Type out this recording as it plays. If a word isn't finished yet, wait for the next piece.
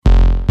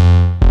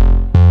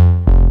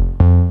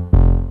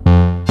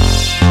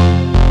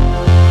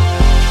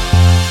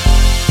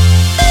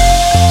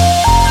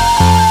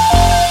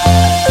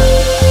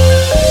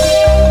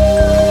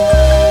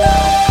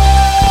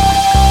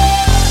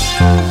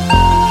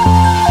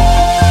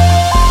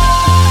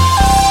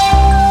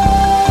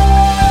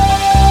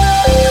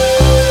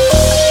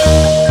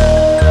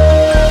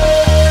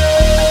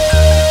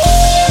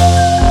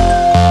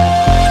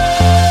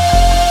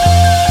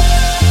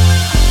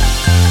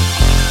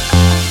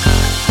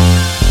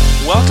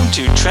welcome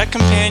to Trek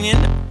Companion.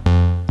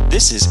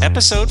 This is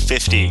episode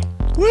 50.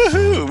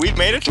 Woohoo! We've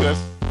made it to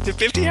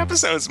 50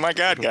 episodes. My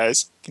God,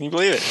 guys. Can you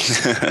believe it?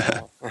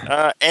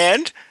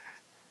 And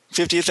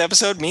 50th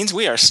episode means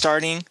we are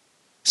starting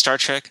Star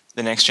Trek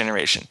The Next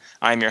Generation.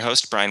 I'm your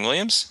host, Brian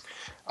Williams.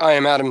 I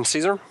am Adam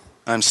Caesar.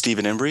 I'm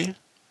Stephen Embry.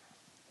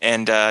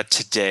 And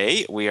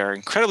today we are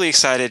incredibly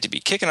excited to be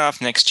kicking off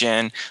Next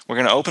Gen. We're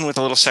going to open with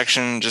a little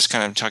section just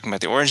kind of talking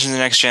about the origins of the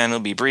Next Gen. It'll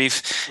be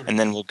brief, and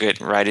then we'll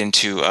get right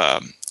into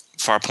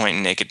Farpoint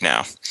and Naked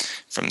Now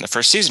from the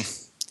first season.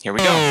 Here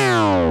we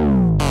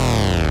go.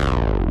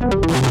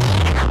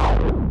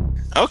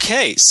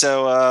 Okay,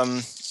 so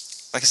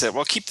like I said,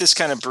 we'll keep this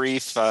kind of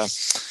brief.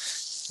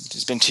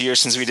 It's been 2 years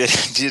since we did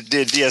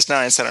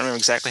DS9, so I don't remember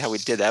exactly how we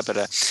did that.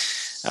 But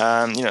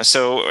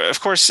so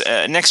of course,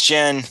 Next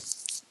Gen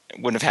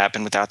wouldn't have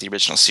happened without the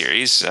original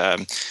series.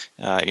 The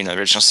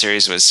original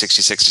series was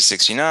 66 to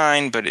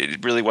 69, but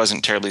it really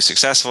wasn't terribly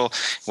successful.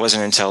 It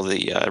wasn't until the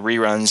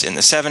reruns in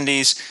the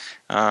 70s.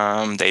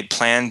 They'd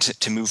planned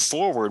to move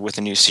forward with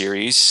a new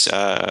series.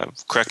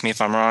 Correct me if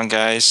I'm wrong,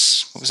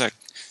 guys. What was that?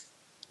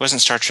 It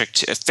wasn't Star Trek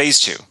Phase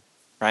 2,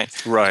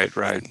 right? Right.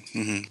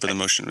 Mm-hmm. For the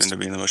motion, ended up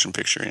being the motion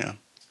picture, yeah.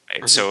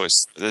 Right. So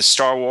the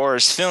Star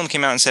Wars film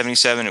came out in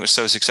 77. It was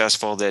so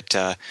successful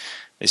that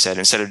they said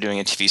instead of doing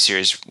a TV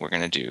series, we're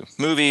going to do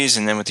movies.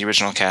 And then with the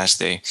original cast,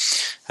 they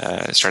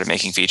started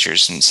making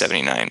features in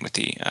 79 with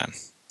the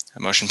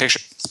motion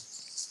picture.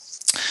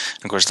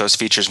 And of course, those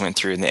features went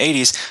through in the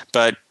 80s.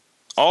 But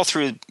all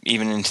through,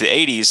 even into the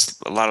 80s,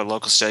 a lot of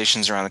local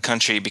stations around the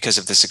country, because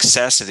of the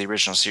success of the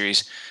original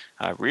series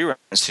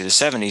reruns through the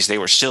 70s, they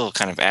were still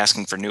kind of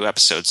asking for new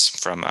episodes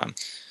from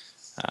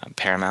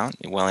Paramount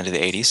well into the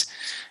 80s.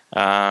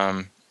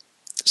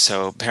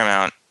 So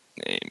Paramount,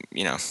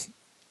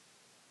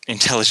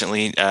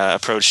 intelligently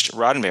approached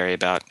Roddenberry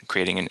about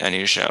creating a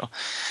new show.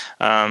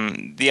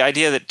 The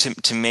idea that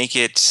to make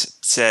it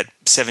set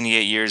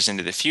 78 years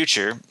into the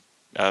future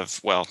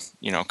of,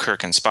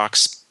 Kirk and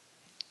Spock's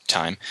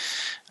time,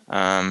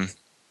 I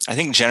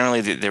think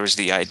generally there was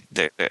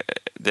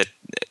that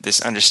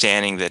this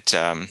understanding that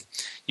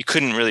you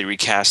couldn't really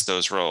recast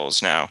those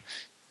roles. Now,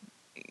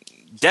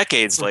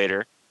 decades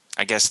later,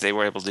 I guess they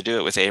were able to do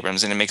it with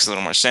Abrams, and it makes a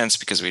little more sense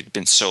because we'd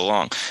been so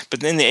long.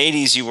 But in the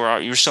 80s, you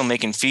were still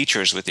making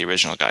features with the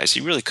original guys.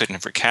 You really couldn't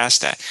have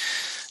recast that.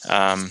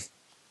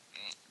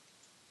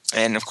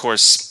 And of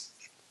course,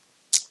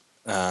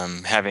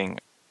 having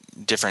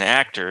different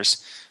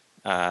actors,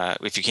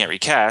 if you can't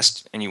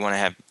recast, and you want to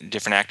have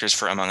different actors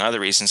for, among other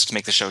reasons, to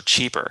make the show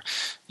cheaper,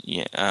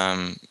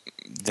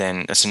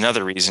 then that's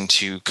another reason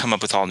to come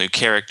up with all new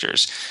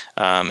characters.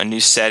 A new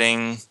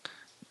setting,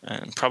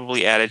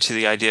 probably added to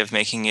the idea of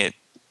making it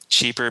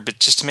cheaper, but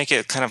just to make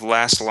it kind of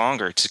last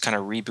longer, to kind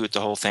of reboot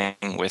the whole thing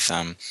with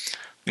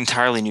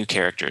entirely new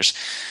characters.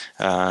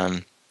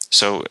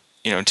 So,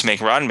 to make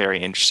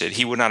Roddenberry interested,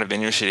 he would not have been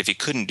interested if he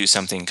couldn't do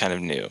something kind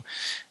of new.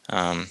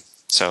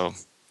 So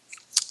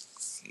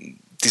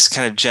these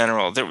kind of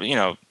general, there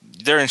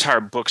are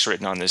entire books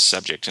written on this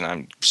subject, and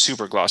I'm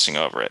super glossing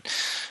over it.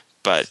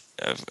 But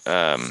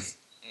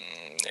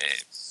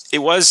it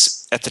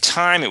was, at the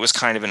time, it was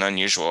kind of an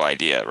unusual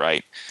idea,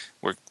 right?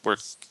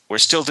 We're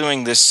still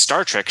doing this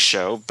Star Trek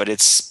show, but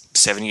it's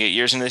 78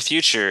 years into the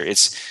future.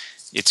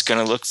 It's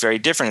going to look very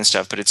different and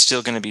stuff, but it's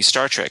still going to be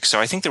Star Trek. So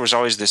I think there was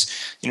always this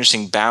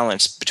interesting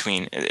balance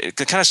between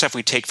the kind of stuff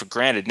we take for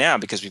granted now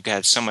because we've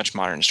had so much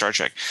modern Star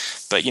Trek.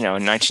 But, in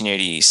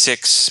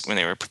 1986, when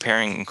they were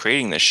preparing and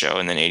creating this show,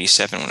 and then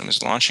 87 when it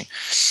was launching,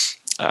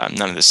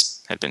 none of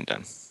this had been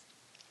done.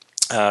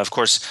 Of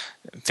course,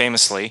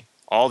 famously,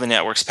 all the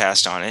networks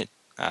passed on it.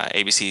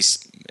 ABC,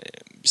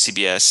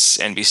 CBS,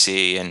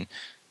 NBC, and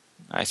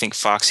I think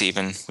Fox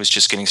even was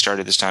just getting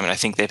started this time, and I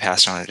think they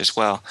passed on it as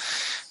well.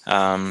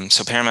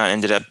 So Paramount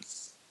ended up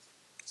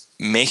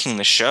making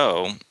the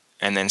show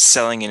and then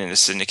selling it into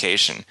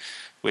syndication,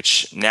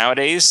 which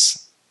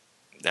nowadays,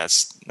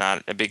 that's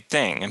not a big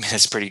thing. I mean,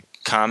 it's pretty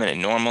common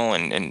and normal,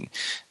 and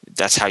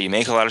that's how you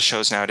make a lot of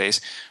shows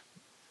nowadays.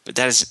 But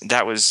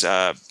that was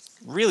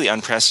really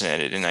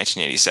unprecedented in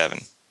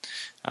 1987.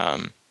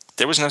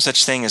 There was no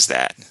such thing as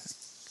that.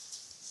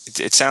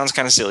 It sounds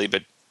kind of silly,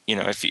 but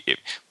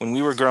when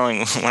we were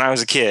growing, when I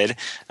was a kid,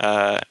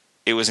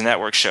 it was a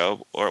network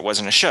show or it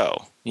wasn't a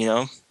show.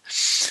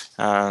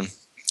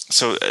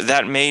 So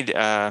that made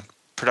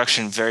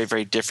production very,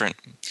 very different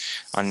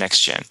on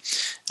Next Gen.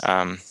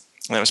 That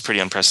was pretty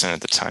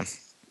unprecedented at the time.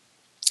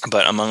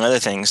 But among other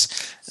things,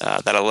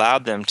 that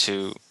allowed them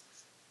to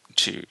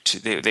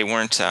they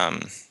weren't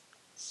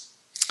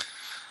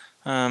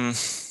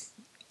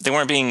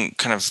being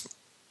kind of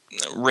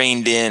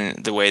reined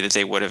in the way that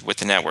they would have with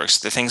the networks.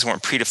 The things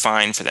weren't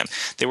predefined for them.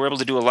 They were able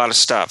to do a lot of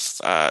stuff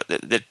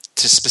that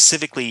to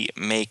specifically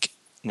make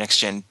Next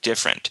Gen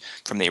different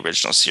from the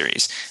original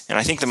series. And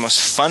I think the most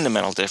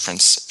fundamental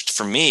difference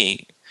for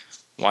me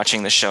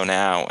watching the show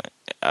now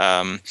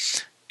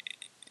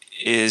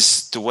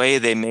is the way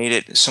they made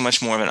it so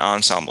much more of an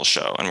ensemble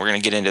show. And we're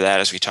going to get into that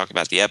as we talk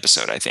about the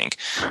episode, I think.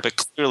 But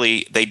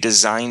clearly they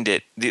designed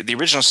it. The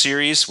original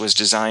series was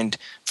designed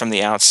from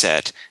the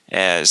outset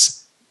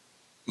as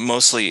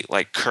mostly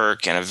like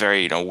Kirk and a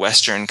very,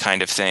 Western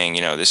kind of thing.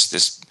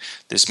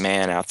 This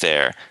man out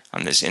there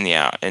on this in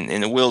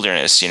the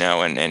wilderness,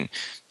 and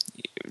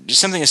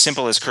just something as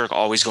simple as Kirk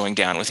always going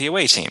down with the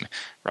away team,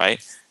 right?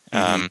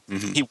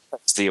 He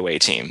was the away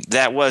team.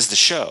 That was the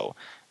show.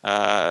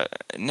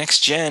 Next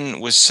Gen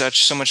was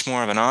so much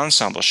more of an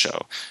ensemble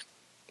show.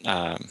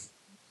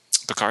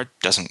 Picard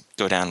doesn't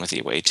go down with the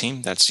away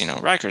team. That's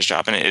Riker's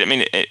job.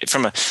 And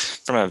from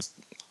a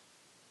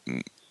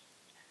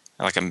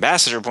like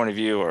ambassador point of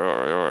view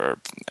or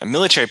a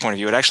military point of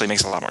view, it actually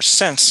makes a lot more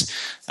sense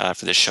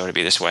for this show to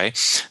be this way.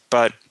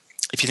 But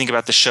if you think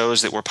about the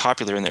shows that were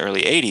popular in the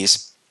early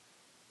 '80s,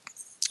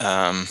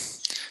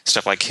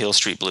 stuff like Hill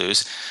Street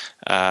Blues,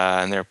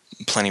 and there are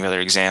plenty of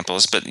other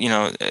examples. But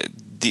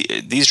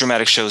these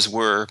dramatic shows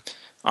were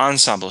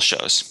ensemble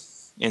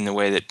shows in the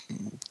way that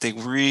they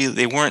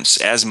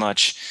weren't as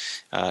much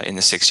in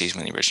the '60s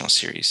when the original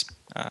series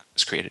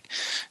was created.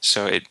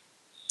 So it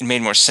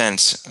made more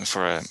sense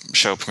for a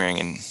show premiering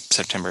in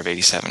September of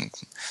 '87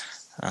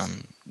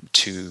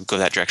 to go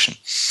that direction.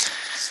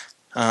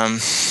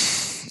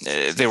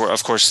 They were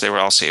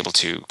also able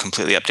to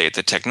completely update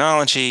the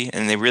technology,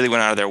 and they really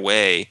went out of their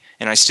way.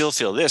 And I still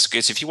feel this,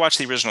 because if you watch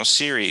the original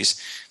series,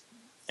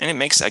 and it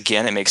makes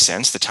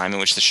sense, the time in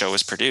which the show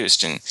was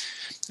produced, and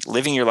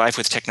living your life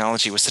with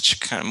technology was such a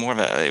kind of more of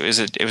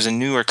it was a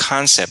newer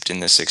concept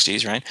in the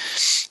 '60s, right?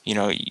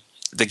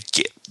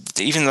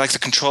 Even like the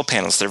control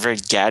panels, they're very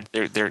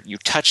you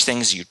touch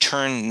things, you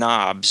turn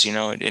knobs,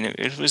 and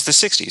it was the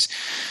 '60s.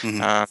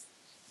 Mm-hmm.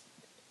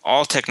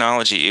 All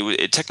technology,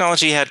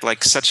 technology had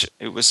like such,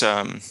 it was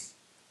I don't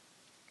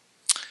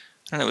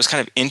know, it was kind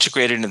of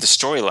integrated into the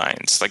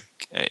storylines, like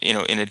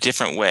in a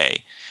different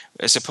way,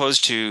 as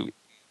opposed to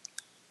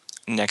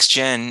Next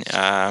Gen.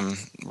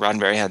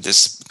 Roddenberry had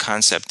this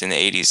concept in the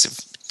 '80s of,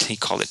 he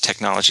called it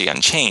technology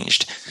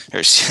unchained,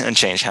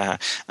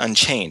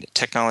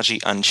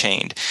 technology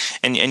unchained,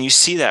 and you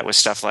see that with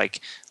stuff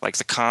like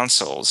the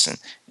consoles,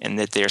 and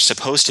that they're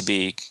supposed to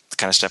be the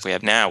kind of stuff we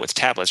have now with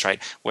tablets,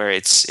 right? Where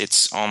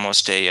it's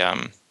almost the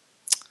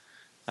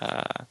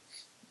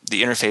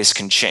interface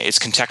can change. It's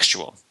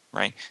contextual,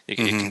 right? It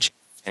can change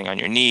depending on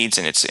your needs,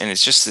 and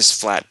it's just this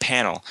flat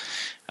panel,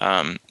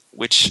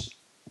 which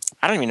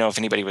I don't even know if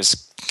anybody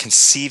was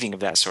conceiving of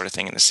that sort of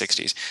thing in the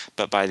 '60s,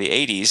 but by the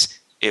 '80s,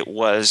 it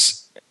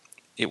was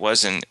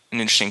an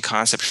interesting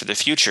concept for the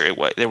future.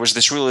 There was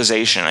this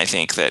realization, I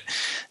think, that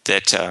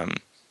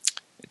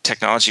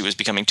technology was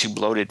becoming too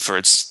bloated for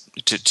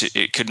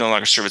it could no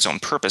longer serve its own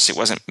purpose. It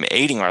wasn't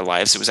aiding our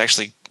lives. It was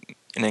actually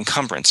an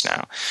encumbrance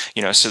now.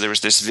 So there was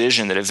this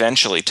vision that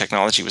eventually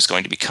technology was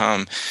going to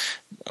become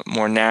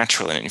more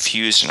natural and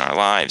infused in our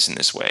lives in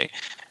this way.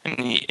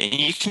 And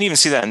you can even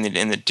see that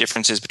in the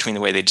differences between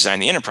the way they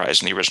designed the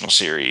Enterprise in the original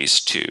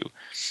series to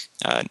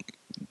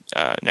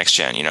Next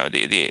Gen.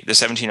 The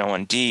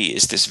 1701D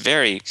is this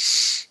very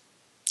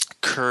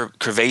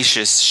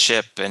curvaceous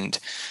ship, and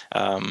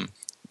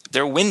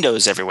there are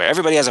windows everywhere.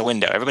 Everybody has a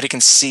window. Everybody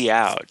can see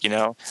out.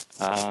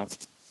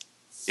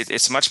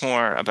 It's much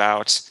more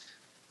about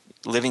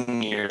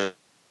living your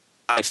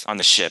life on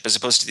the ship, as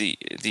opposed to the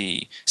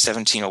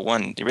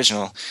 1701, the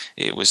original.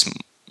 It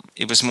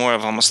was more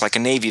of almost like a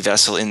Navy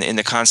vessel in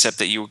the concept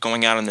that you were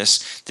going out on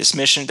this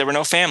mission. There were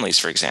no families,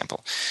 for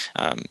example.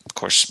 Of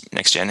course,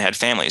 Next Gen had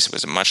families. It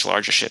was a much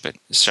larger ship.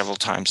 Several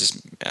times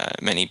as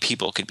many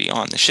people could be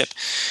on the ship.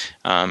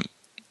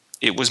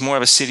 It was more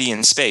of a city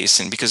in space,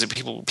 and because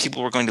people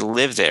were going to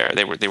live there,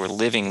 they were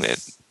living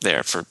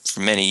there for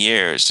many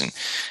years, and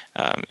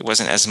it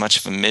wasn't as much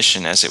of a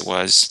mission as it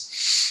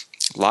was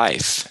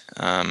life.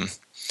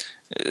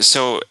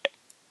 So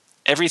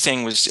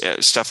everything was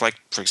stuff like,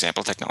 for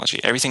example, technology.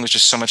 Everything was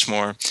just so much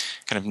more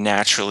kind of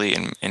naturally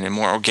and in a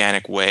more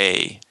organic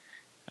way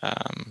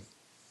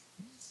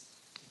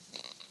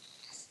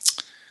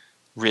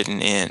written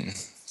in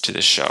to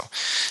this show.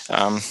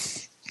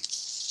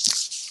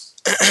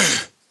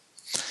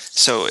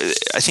 So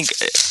I think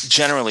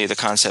generally the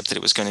concept that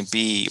it was going to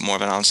be more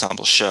of an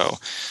ensemble show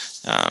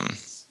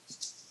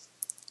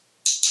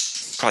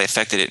probably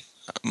affected it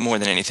more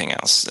than anything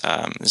else.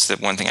 Is the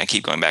one thing I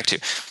keep going back to.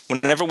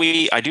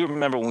 I do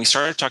remember when we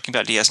started talking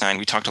about DS9,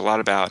 we talked a lot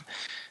about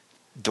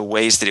the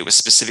ways that it was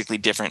specifically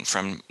different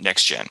from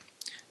Next Gen.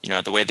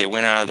 The way they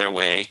went out of their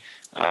way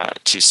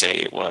to say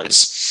it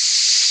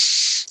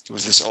was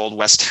this old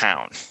West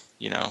town,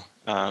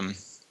 and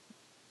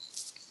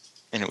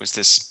it was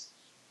this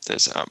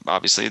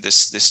obviously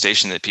this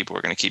station that people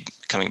were going to keep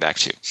coming back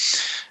to.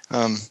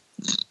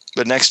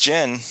 But Next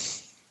Gen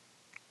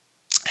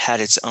had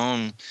its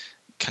own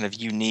kind of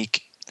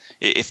unique.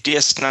 If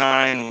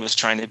DS9 was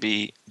trying to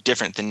be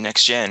different than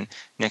Next Gen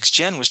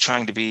was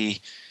trying to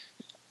be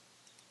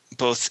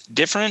both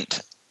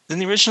different than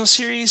the original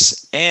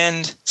series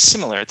and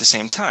similar at the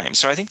same time.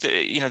 So I think that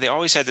they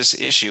always had this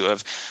issue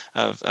of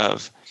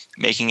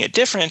making it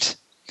different,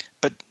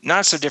 but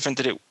not so different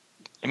that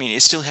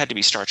it still had to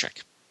be Star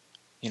Trek,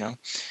 you know.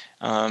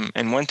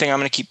 And one thing I'm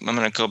going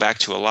to go back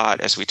to a lot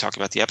as we talk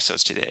about the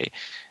episodes today,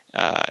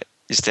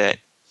 is that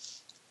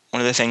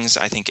one of the things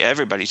I think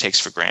everybody takes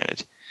for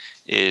granted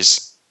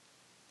is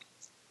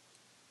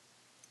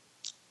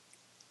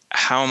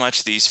how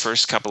much these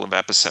first couple of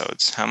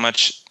episodes, how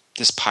much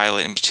this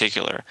pilot in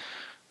particular,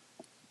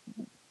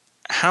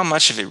 how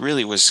much of it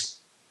really was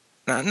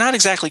not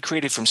exactly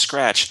created from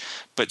scratch,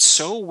 but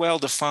so well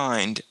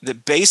defined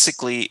that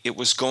basically it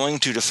was going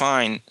to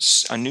define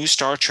a new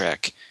Star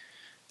Trek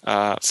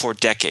for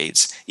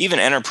decades. Even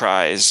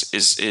Enterprise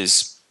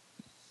is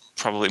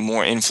probably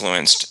more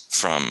influenced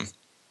from.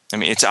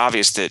 It's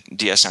obvious that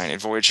DS9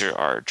 and Voyager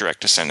are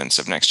direct descendants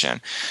of Next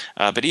Gen,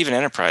 but even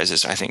Enterprise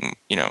is, I think,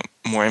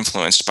 more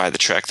influenced by the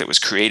Trek that was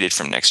created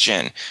from Next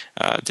Gen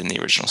than the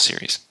original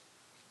series.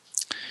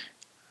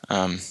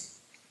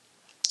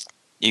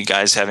 You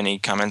guys have any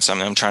comments?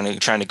 I'm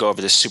trying to go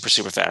over this super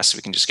fast so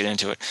we can just get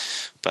into it.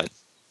 But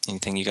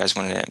anything you guys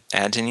wanted to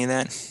add to any of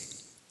that?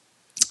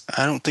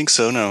 I don't think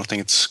so. No, I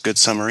think it's a good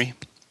summary.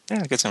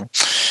 Yeah, good summary.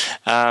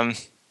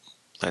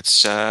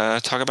 Let's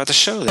talk about the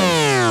show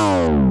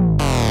then.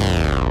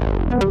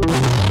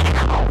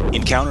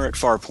 Encounter at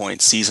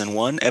Farpoint, Season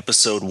 1,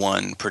 Episode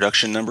 1,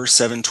 Production Number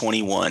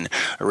 721.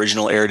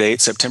 Original air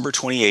date September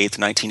 28,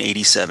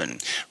 1987.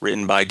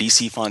 Written by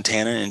D.C.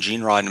 Fontana and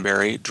Gene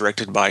Roddenberry.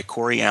 Directed by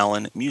Corey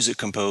Allen. Music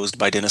composed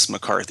by Dennis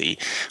McCarthy.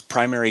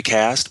 Primary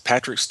cast,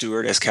 Patrick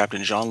Stewart as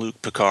Captain Jean-Luc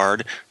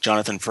Picard.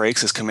 Jonathan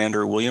Frakes as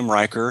Commander William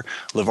Riker.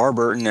 LeVar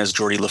Burton as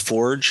Geordi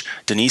LaForge.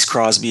 Denise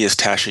Crosby as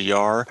Tasha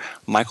Yar.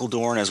 Michael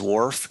Dorn as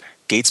Worf.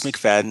 Gates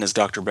McFadden as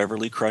Dr.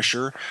 Beverly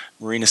Crusher.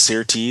 Marina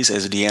Sirtis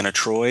as Deanna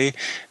Troi.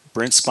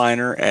 Brent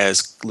Spiner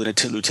as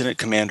Lieutenant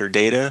Commander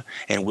Data,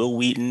 and Will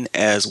Wheaton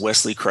as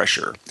Wesley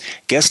Crusher.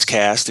 Guest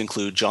cast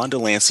include John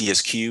Delancey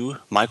as Q,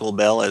 Michael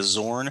Bell as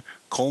Zorn,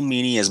 Cole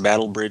Meany as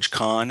Battlebridge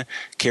Khan,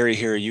 Cary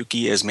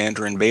Hiroyuki as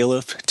Mandarin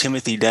Bailiff,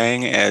 Timothy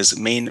Dang as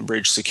Main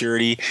Bridge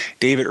Security,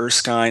 David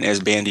Erskine as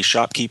Bandy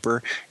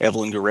Shopkeeper,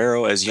 Evelyn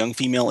Guerrero as Young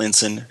Female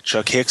Ensign,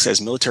 Chuck Hicks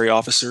as Military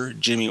Officer,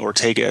 Jimmy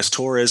Ortega as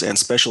Torres, and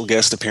special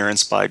guest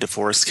appearance by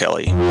DeForest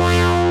Kelley.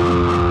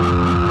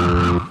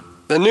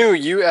 The new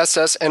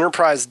USS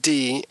Enterprise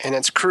D and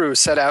its crew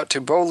set out to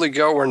boldly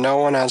go where no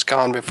one has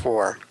gone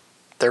before.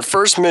 Their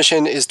first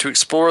mission is to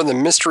explore the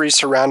mystery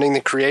surrounding the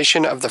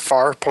creation of the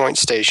Farpoint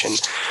Station,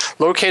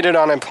 located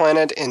on a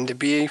planet in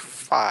Debye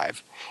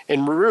 5.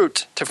 En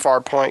route to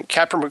Farpoint,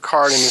 Captain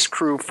Picard and his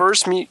crew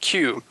first meet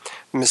Q,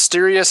 a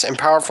mysterious and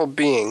powerful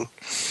being,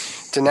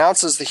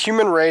 denounces the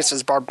human race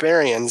as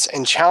barbarians,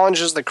 and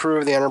challenges the crew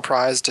of the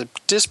Enterprise to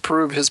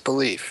disprove his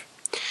belief.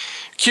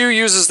 Q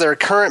uses their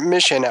current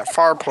mission at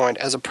Farpoint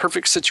as a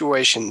perfect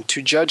situation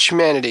to judge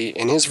humanity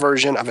in his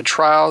version of a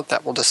trial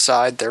that will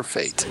decide their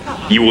fate.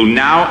 You will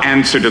now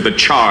answer to the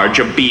charge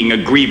of being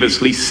a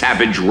grievously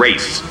savage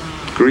race.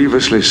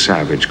 Grievously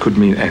savage could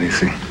mean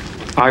anything.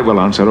 I will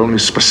answer only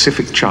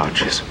specific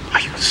charges. Are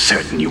you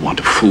certain you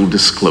want a full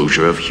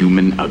disclosure of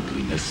human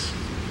ugliness?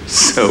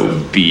 So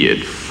be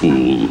it,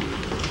 fool.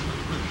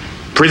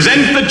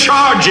 Present the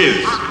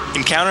charges!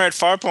 Encounter at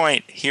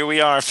Farpoint. Here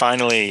we are,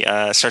 finally.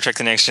 Star Trek: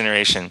 The Next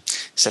Generation.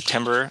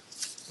 September,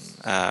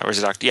 or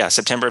is it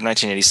September of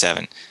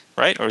 1987,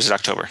 right? Or is it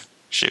October?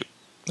 Shoot.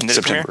 When did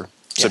September. it premiere?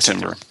 Yeah,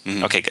 September.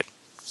 Mm-hmm. Okay, good.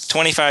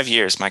 25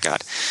 years, my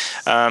God.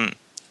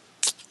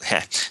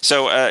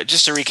 So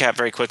just to recap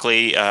very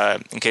quickly,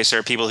 in case there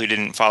are people who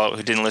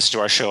didn't listen to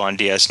our show on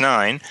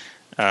DS9,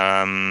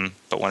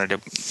 but wanted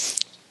to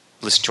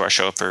listen to our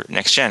show for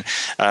Next Gen.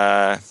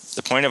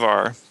 The point of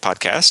our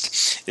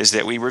podcast is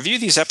that we review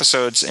these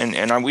episodes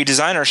and we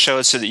design our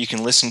shows so that you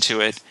can listen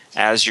to it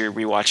as you're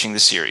rewatching the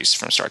series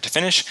from start to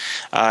finish.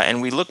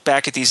 And we look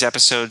back at these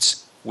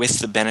episodes with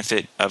the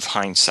benefit of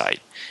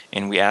hindsight.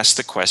 And we ask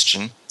the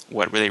question,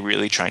 what were they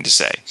really trying to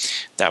say?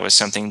 That was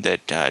something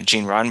that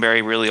Gene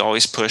Roddenberry really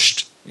always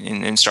pushed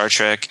in Star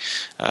Trek.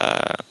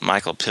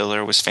 Michael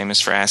Piller was famous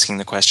for asking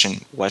the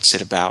question, what's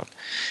it about?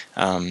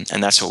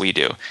 And that's what we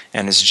do.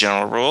 And as a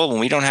general rule, when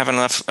we don't have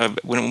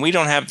when we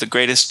don't have the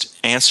greatest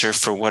answer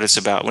for what it's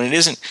about, when it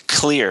isn't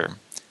clear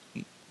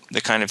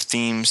the kind of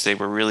themes they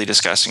were really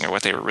discussing or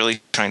what they were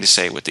really trying to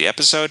say with the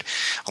episode,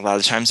 a lot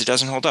of times it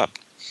doesn't hold up.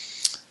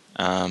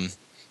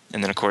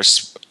 And then, of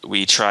course,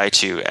 we try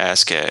to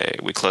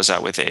we close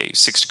out with a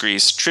 6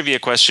 Degrees trivia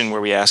question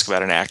where we ask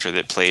about an actor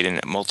that played in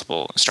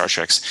multiple Star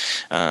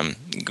Treks.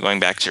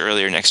 Going back to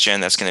earlier Next Gen,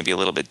 that's going to be a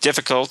little bit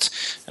difficult,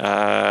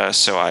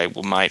 so I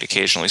might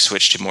occasionally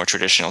switch to more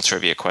traditional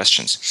trivia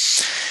questions.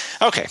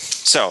 Okay,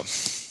 so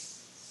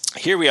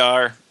here we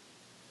are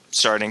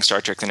starting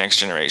Star Trek: The Next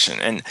Generation.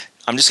 And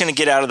I'm just going to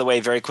get out of the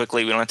way very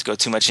quickly. We don't have to go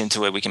too much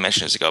into it. We can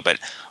mention it as we go, but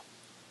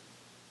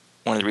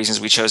one of the reasons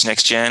we chose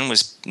Next Gen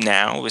was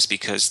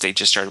because they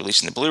just started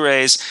releasing the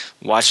Blu-rays.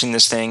 Watching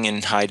this thing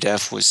in high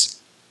def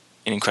was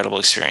an incredible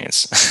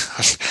experience.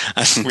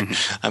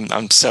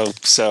 I'm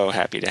so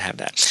happy to have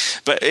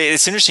that. But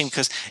it's interesting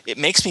because it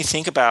makes me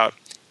think about,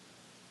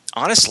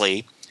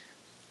 honestly,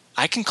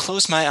 I can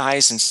close my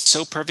eyes and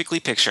so perfectly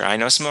picture. I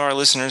know some of our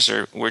listeners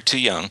were too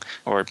young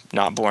or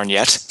not born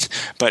yet,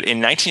 but in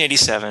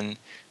 1987,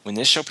 when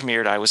this show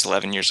premiered, I was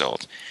 11 years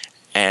old,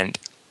 and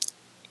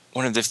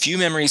one of the few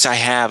memories I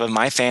have of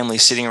my family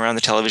sitting around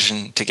the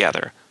television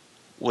together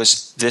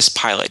was this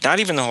pilot. Not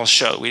even the whole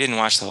show. We didn't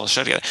watch the whole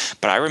show together,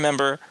 but I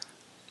remember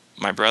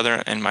my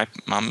brother and my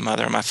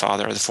mother and my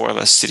father, the four of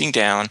us, sitting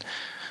down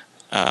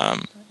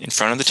in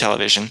front of the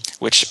television,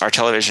 which our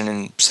television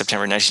in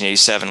September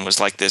 1987 was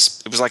like this.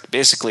 It was like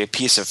basically a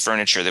piece of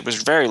furniture that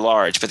was very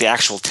large, but the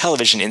actual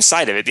television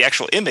inside of it, the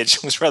actual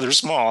image was rather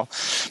small.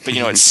 But,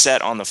 it's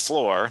set on the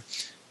floor.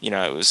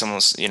 It was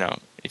almost,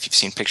 if you've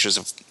seen pictures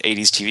of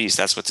 80s TVs,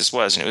 that's what this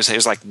was. And it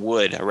was like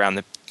wood around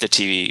the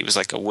TV. It was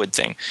like a wood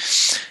thing.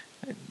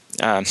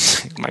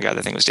 My God,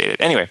 that thing was dated.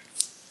 Anyway,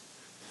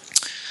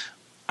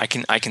 I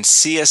can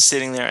see us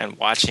sitting there and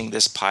watching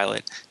this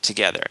pilot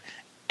together.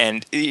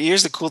 And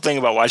here's the cool thing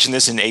about watching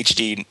this in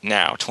HD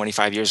now,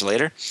 25 years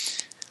later.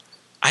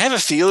 I have a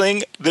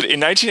feeling that in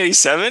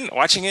 1987,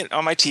 watching it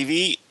on my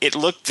TV, it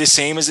looked the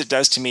same as it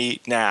does to me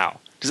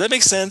now. Does that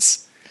make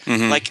sense?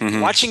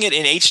 Watching it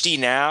in HD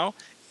now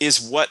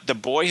is what the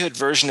boyhood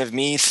version of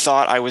me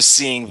thought I was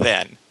seeing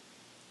then.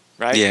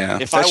 Right? Yeah,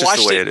 if that's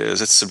just the way it is.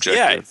 It's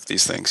subjective,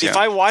 these things. If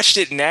I watched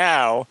it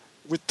now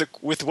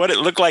with what it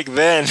looked like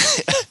then,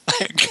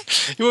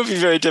 it would be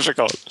very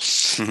difficult.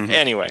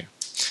 Anyway,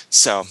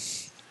 so...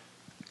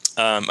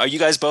 are you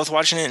guys both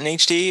watching it in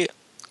HD?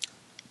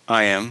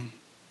 I am.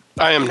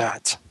 I am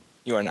not.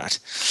 You are not.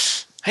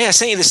 Hey, I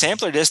sent you the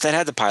sampler disc that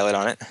had the pilot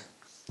on it.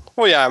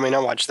 Well, yeah, I mean, I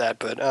watched that,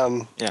 but...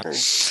 yeah.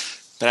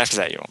 But after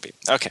that, you won't be.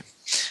 Okay.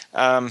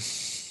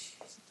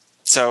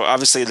 So,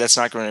 obviously, that's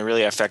not going to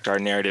really affect our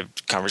narrative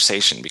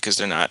conversation because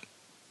they're not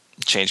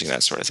changing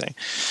that sort of thing.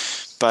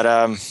 But,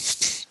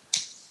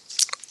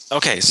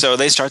 okay, so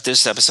they start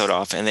this episode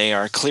off, and they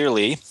are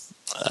clearly...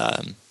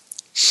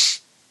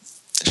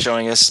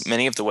 showing us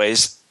many of the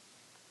ways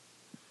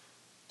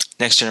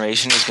Next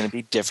Generation is going to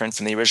be different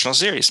from the original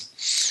series.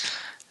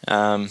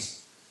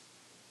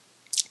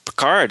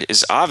 Picard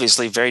is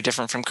obviously very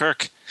different from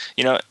Kirk.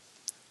 In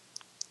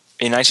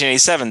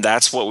 1987,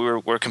 that's what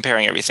we're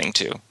comparing everything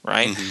to,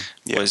 right?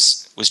 Yeah.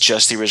 Was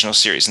just the original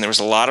series, and there was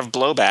a lot of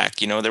blowback.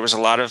 There was a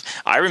lot of.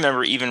 I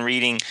remember even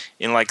reading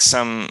in like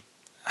some.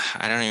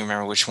 I don't even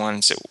remember which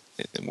ones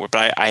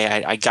but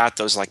I got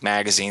those like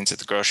magazines at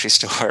the grocery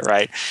store,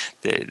 right?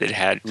 That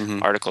had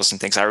articles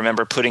and things. I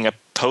remember putting a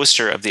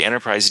poster of the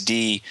Enterprise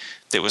D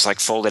that was like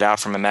folded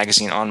out from a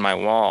magazine on my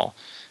wall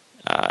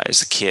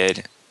as a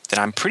kid. That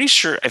I'm pretty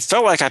sure it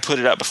felt like I put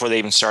it up before they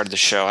even started the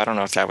show. I don't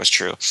know if that was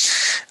true,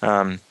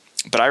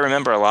 but I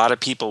remember a lot of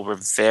people were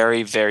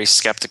very, very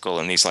skeptical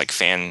in these like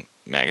fan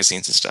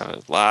magazines and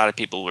stuff. A lot of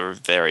people were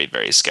very,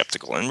 very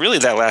skeptical, and really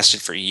that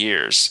lasted for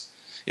years.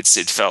 It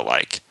felt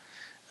like.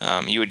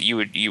 You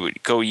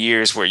would go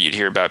years where you'd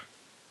hear about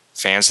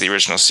fans of the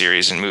original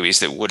series and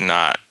movies that would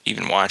not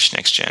even watch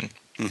Next Gen.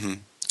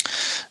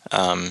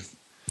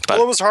 But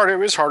it was harder. It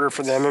was harder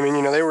for them. I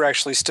mean, they were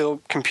actually still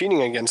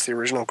competing against the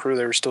original crew.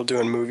 They were still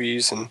doing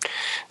movies, and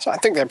so I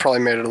think that probably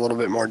made it a little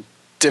bit more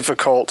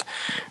difficult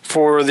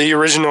for the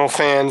original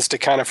fans to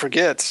kind of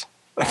forget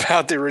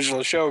about the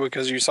original show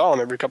because you saw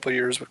them every couple of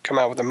years come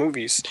out with the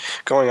movies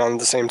going on at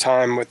the same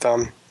time with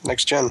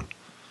Next Gen.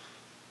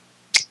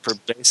 For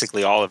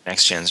basically all of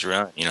Next Gen's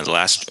run. The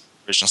last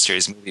original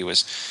series movie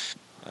was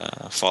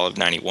fall of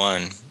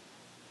 91.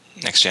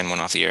 Next Gen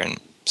went off the air in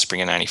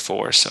spring of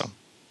 94, so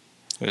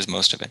it was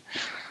most of it.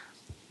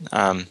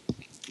 Right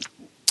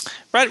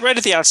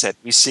at the outset,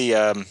 we see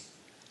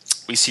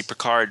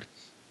Picard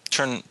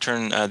turn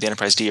the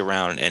Enterprise D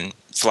around and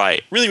fly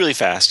really, really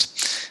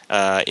fast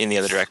in the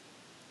other direction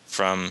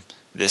from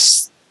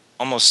this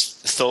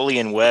almost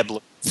Tholian web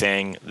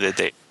thing that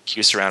they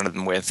surrounded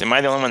them with. Am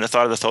I the only one that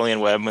thought of the Tholian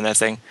web when that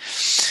thing?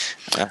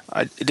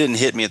 It didn't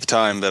hit me at the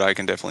time, but I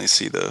can definitely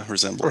see the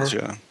resemblance.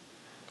 Yeah.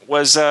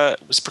 Was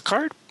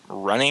Picard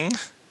running?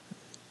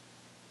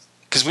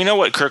 Because we know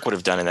what Kirk would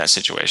have done in that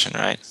situation,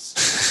 right?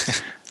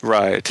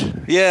 Right.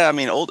 Yeah. I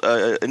mean,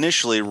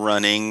 initially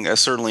running,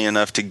 certainly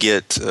enough to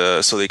get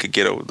so they could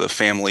get the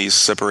families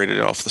separated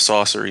off the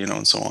saucer,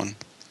 and so on.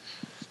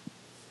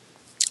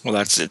 Well,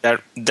 that's it.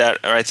 That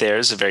right there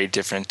is a very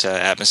different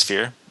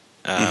atmosphere.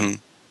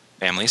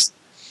 Families.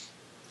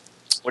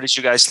 What did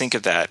you guys think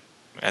of that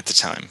at the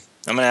time?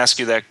 I'm going to ask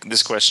you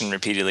this question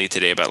repeatedly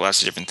today about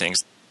lots of different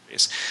things.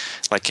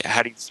 Like,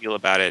 how do you feel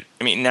about it?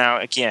 I mean, now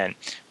again,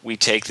 we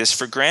take this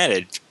for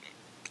granted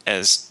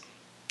as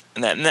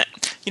that and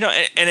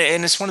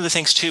it's one of the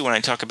things too when I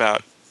talk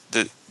about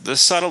the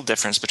subtle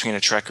difference between a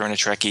Trekker and a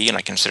Trekkie, and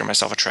I consider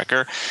myself a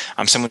Trekker.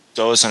 I'm someone who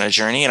goes on a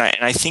journey, and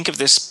I think of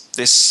this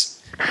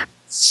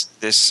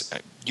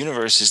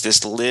universe is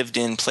this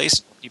lived-in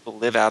place where people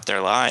live out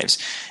their lives.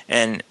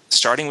 And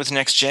starting with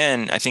Next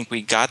Gen, I think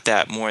we got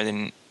that more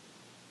than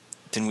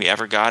we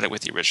ever got it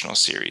with the original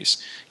series.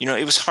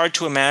 It was hard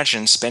to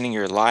imagine spending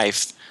your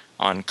life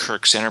on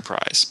Kirk's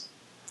Enterprise.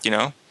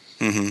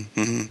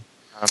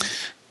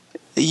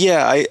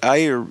 Yeah,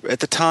 I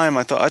at the time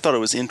I thought it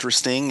was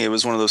interesting. It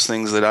was one of those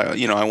things that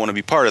I want to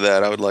be part of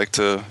that. I would like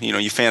to, you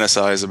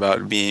fantasize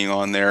about being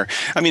on there.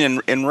 I mean,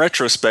 in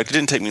retrospect, it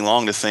didn't take me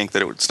long to think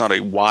that it's not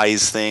a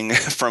wise thing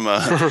from a,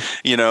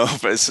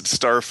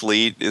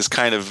 Starfleet is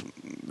kind of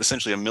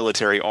essentially a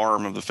military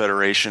arm of the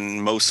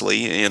Federation,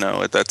 mostly.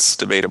 That's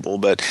debatable,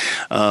 but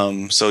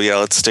so yeah,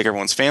 let's stick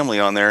everyone's family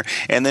on there,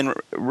 and then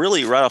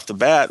really right off the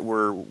bat,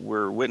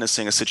 we're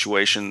witnessing a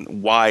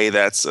situation why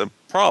that's a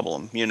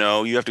problem.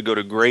 You have to go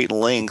to great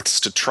lengths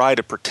to try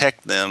to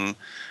protect them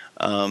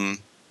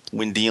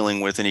when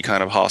dealing with any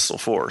kind of hostile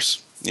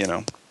force.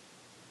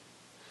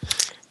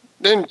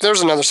 Then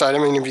there's another side. I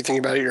mean, if you think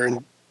about it, you're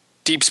in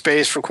deep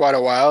space for quite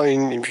a while,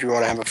 and if you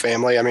want to have a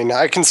family, I mean,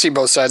 I can see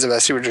both sides of it. I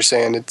see what you're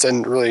saying. It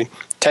doesn't really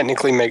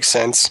technically make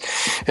sense.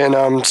 And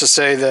to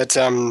say that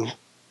the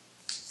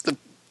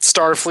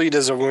Starfleet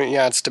is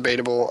it's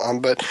debatable.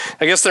 But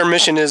I guess their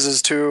mission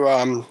is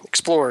to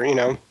explore,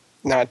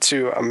 not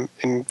to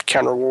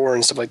encounter war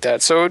and stuff like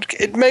that. So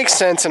it makes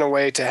sense in a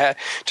way to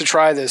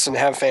try this and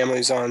have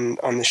families on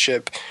the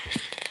ship.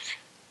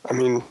 I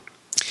mean,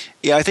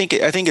 yeah, I think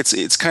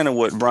it's kind of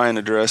what Brian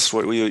addressed,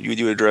 what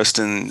you addressed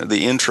in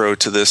the intro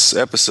to this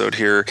episode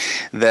here,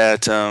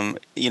 that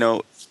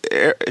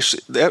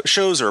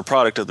shows are a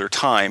product of their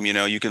time.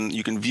 You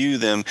can view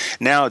them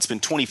now. It's been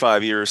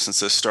 25 years since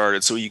this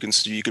started, so you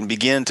can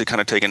begin to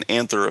kind of take an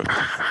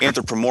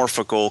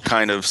anthropomorphical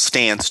kind of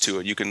stance to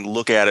it. You can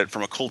look at it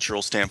from a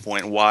cultural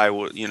standpoint. Why,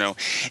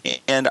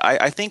 and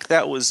I think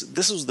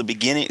this was the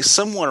beginning,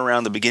 somewhat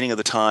around the beginning of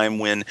the time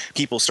when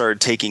people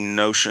started taking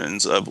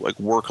notions of like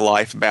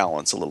work-life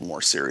balance a little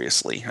more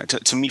seriously.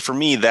 For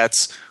me,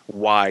 that's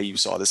why you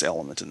saw this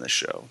element in this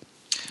show,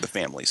 the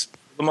families.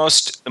 The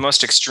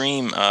most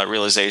extreme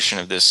realization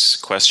of this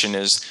question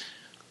is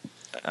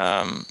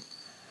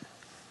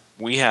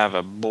we have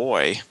a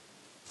boy,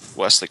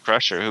 Wesley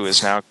Crusher, who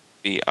is now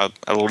be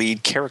a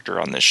lead character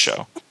on this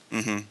show.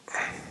 Mm-hmm.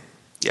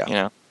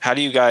 Yeah. How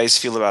do you guys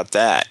feel about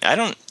that?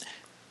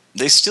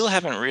 They still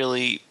haven't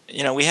really.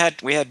 We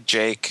had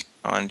Jake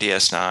on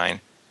DS9,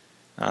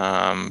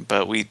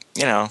 but we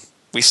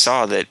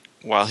saw that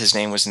while his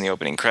name was in the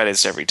opening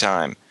credits every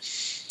time.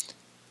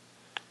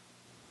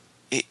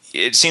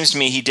 It seems to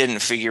me he didn't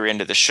figure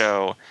into the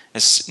show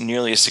as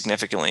nearly as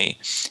significantly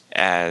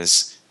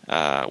as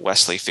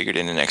Wesley figured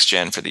into Next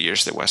Gen for the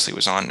years that Wesley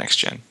was on Next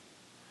Gen.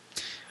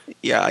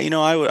 Yeah,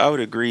 I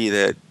would agree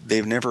that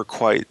they've never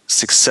quite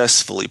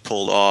successfully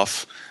pulled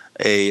off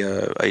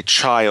a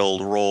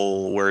child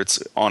role where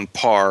it's on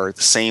par at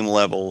the same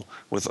level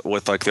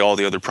with like all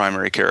the other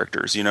primary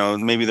characters.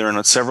 Maybe they're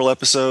in several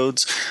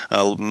episodes,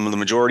 the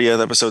majority of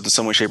the episodes in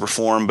some way, shape, or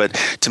form. But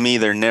to me,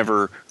 they're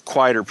never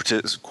quite are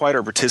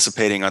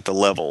participating at the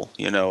level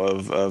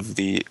of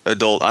the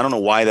adult. I don't know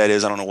why that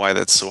is. I don't know why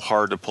that's so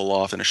hard to pull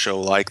off in a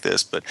show like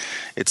this. But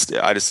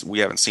we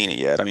haven't seen it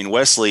yet. I mean,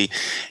 Wesley.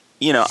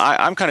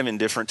 I'm kind of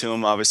indifferent to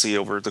him. Obviously,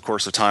 over the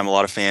course of time, a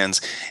lot of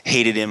fans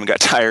hated him and got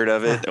tired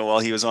of it while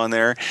he was on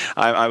there.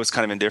 I was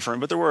kind of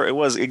indifferent, but there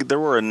was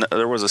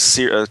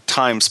a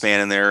time span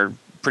in there,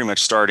 pretty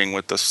much starting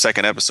with the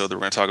second episode that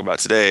we're going to talk about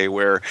today,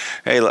 where,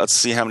 hey, let's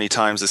see how many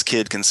times this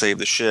kid can save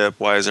the ship.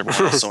 Why is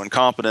everyone else so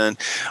incompetent?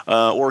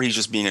 Or he's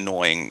just being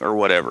annoying, or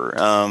whatever.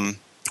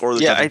 Or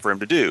there's nothing for him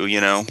to do.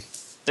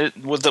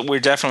 We're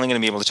definitely going to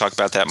be able to talk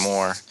about that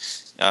more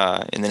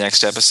in the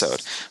next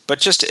episode. But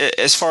just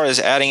as far as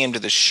adding him to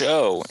the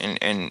show,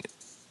 and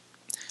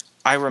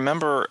I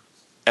remember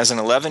as an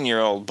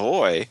 11-year-old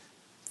boy,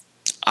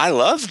 I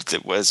loved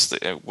that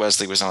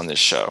Wesley was on this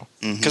show,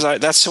 because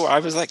that's who I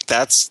was like.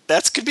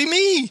 That could be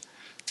me.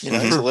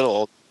 He's a little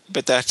old,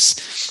 but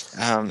that's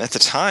at the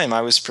time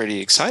I was pretty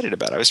excited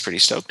about it. I was pretty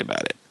stoked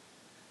about it.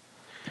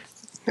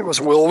 It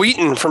was Will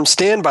Wheaton from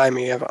Stand By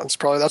Me. That's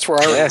where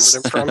I remembered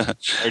him from.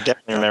 I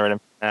definitely remembered him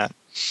from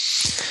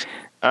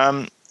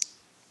that.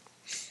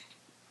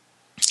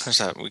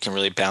 We can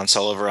really bounce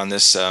all over on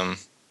this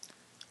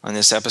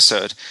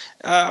episode.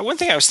 One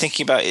thing I was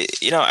thinking about,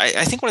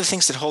 I think one of the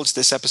things that holds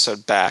this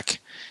episode back,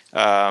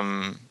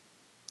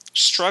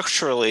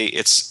 structurally,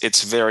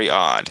 it's very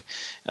odd,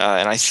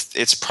 and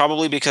it's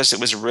probably because it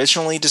was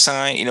originally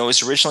designed. It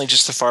was originally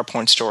just the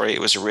Farpoint story.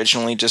 It was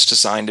originally just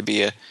designed to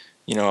be a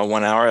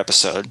 1-hour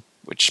episode,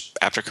 which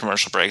after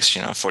commercial breaks,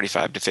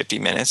 45 to 50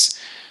 minutes.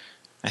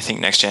 I think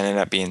Next Gen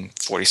ended up being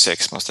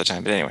 46 most of the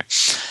time, but anyway,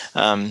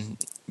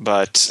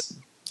 but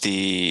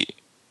the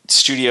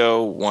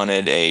studio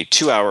wanted a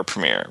 2-hour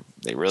premiere.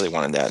 They really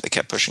wanted that. They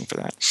kept pushing for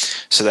that.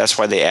 So that's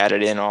why they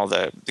added in all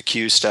the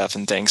Q stuff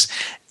and things.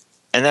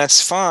 And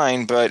that's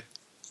fine, but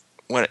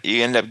what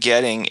you end up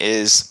getting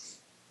is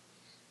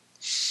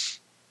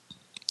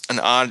an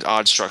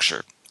odd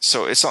structure.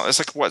 So it's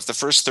like, what, the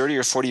first 30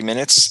 or 40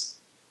 minutes,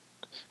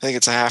 I think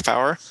it's a half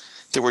hour,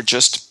 that we're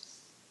just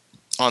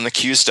on the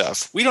Q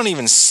stuff. We don't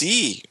even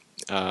see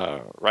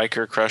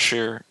Riker,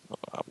 Crusher,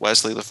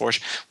 Wesley, LaForge.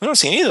 We don't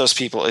see any of those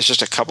people. It's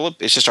just a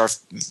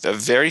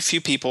very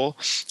few people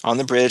on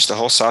the bridge, the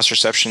whole sauce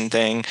reception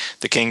thing,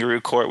 the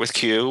kangaroo court with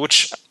Q,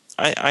 which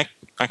I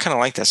kind of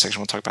like that section.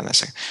 We'll talk about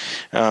that in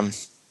a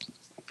second.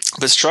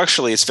 But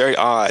structurally, it's very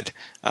odd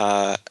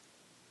that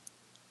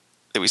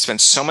we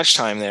spend so much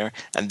time there,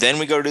 and then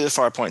we go to do the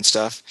Farpoint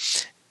stuff,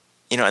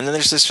 and then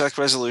there's this Spec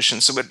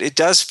Resolution. So it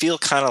does feel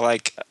kind of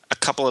like a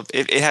couple of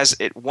it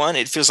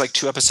feels like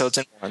 2 episodes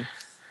in one,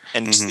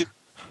 and two,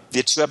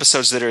 the 2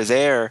 episodes that are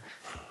there,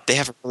 they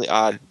have a really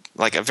odd,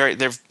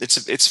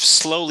 it's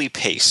slowly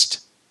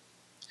paced.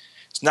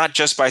 It's not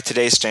just by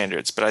today's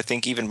standards, but I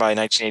think even by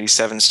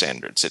 1987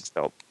 standards, it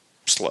felt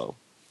slow.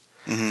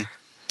 Mm-hmm.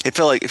 It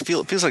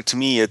feels like to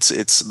me,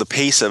 it's the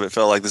pace of it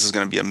felt like this is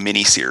going to be a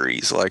mini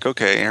series. Like,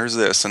 okay, here's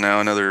this, and now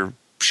another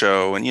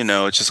show, and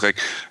it's just like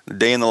the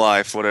day in the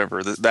life,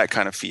 whatever, that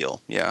kind of feel.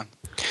 Yeah.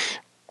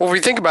 Well, if we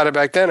think about it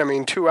back then, I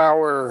mean,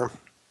 2-hour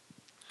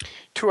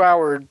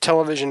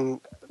television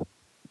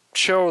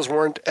shows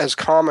weren't as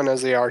common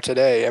as they are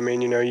today. I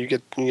mean, you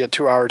get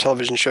 2-hour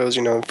television shows,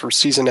 for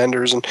season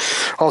enders and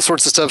all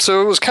sorts of stuff.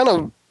 So it was kind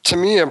of, to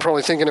me, I'm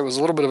probably thinking it was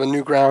a little bit of a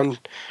new ground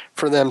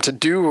for them to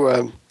do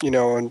a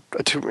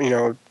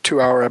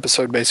 2-hour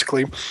episode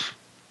basically.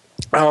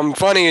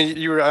 Funny,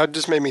 it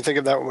just made me think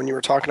of that when you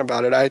were talking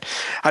about it.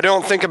 I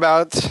don't think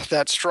about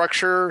that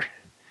structure,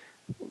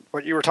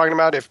 what you were talking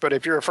about. But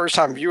if you're a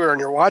first-time viewer and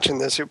you're watching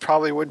this, it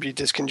probably would be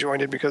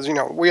disconjointed because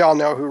we all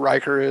know who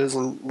Riker is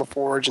and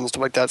LaForge and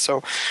stuff like that.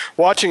 So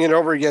watching it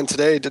over again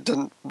today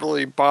doesn't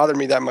really bother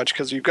me that much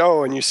because you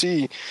go and you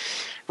see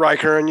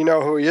Riker and you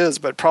know who he is.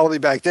 But probably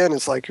back then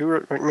it's like,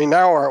 where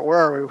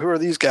are we? Who are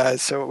these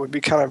guys? So it would be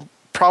kind of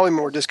probably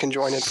more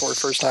disconjointed for a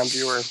first-time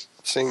viewer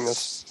seeing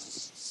this.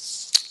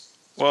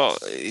 Well,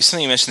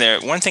 something you mentioned there.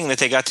 One thing that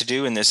they got to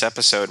do in this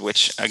episode,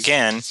 which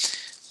again,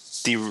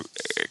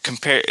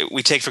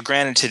 we take for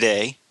granted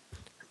today,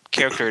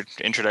 character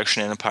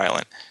introduction in a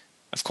pilot,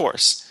 of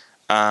course.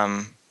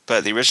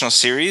 But the original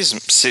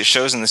series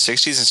shows in the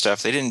 '60s and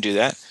stuff, they didn't do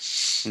that.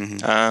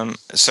 Mm-hmm.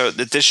 So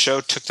that this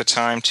show took the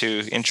time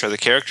to intro the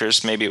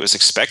characters. Maybe it was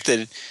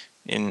expected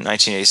in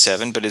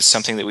 1987, but it's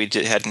something that we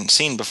hadn't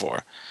seen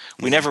before.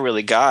 Mm-hmm. We never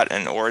really got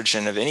an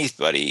origin of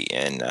anybody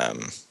in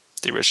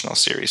the original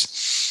series.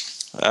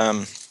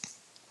 And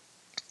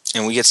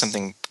we get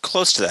something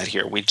close to that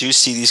here. We do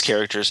see these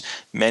characters,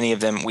 many of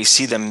them, we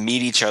see them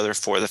meet each other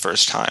for the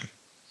first time.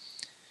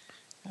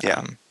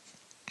 Yeah.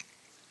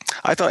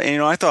 I thought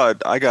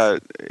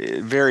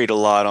it varied a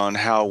lot on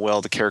how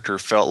well the character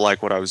felt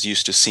like what I was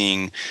used to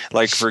seeing.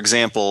 Like, for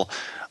example,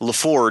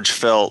 LaForge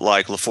felt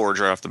like LaForge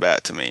right off the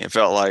bat to me. It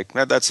felt like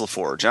that's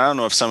LaForge. I don't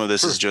know if some of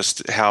this is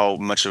just how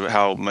much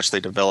they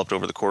developed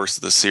over the course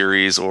of the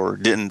series or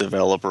didn't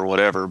develop or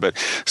whatever, but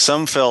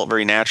some felt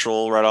very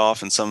natural right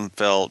off and some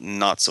felt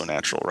not so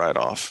natural right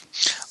off.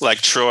 Like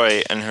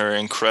Troi and her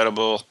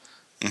incredible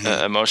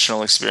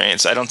emotional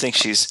experience. I don't think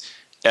she's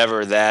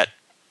ever that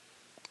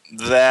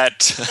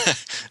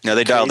no,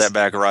 they dialed that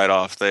back right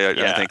off. I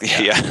think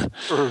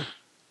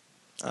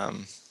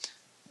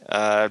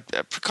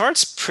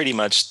Picard's pretty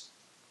much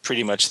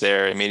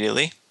there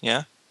immediately.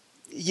 Yeah.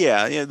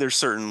 Yeah. There's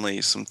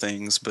certainly some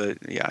things, but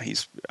yeah,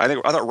 I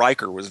thought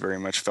Riker was very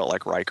much felt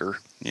like Riker.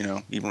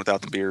 Even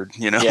without the beard.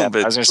 Yeah,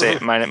 but I was going to say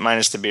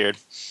minus the beard.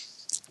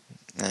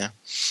 Yeah.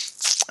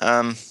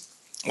 Well,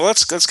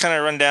 let's kind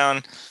of run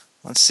down.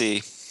 Let's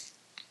see.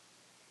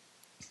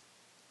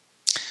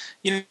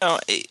 You're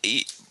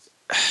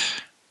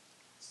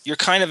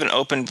kind of an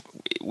open.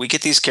 We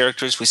get these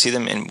characters, we see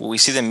them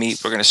meet.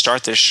 We're going to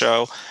start this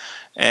show,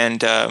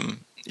 and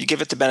you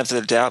give it the benefit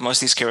of the doubt. Most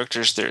of these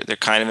characters, they're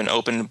kind of an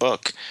open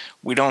book.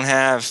 We don't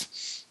have,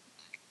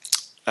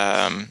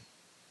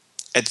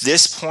 at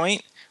this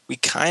point, we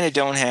kind of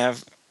don't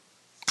have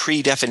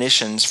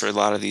pre-definitions for a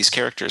lot of these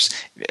characters.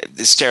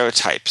 The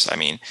stereotypes. I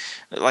mean,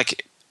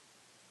 like,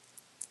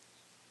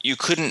 you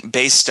couldn't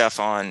base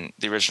stuff on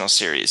the original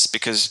series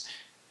because.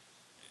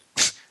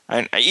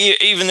 And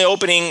even the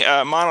opening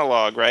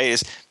monologue, right,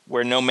 is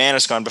where no man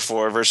has gone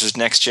before versus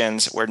Next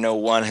Gen's where no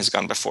one has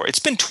gone before. It's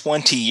been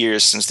 20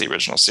 years since the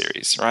original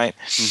series, right?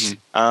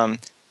 Mm-hmm.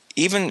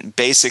 Even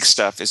basic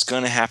stuff is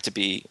going to have to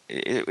be –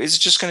 it's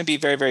just going to be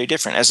very, very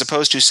different as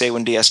opposed to, say,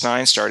 when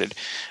DS9 started,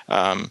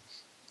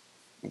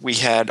 we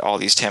had all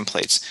these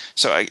templates.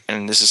 So,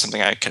 and this is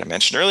something I kind of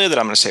mentioned earlier that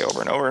I'm going to say over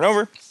and over and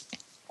over,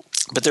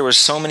 but there were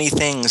so many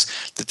things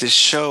that this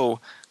show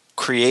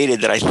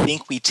created that I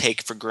think we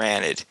take for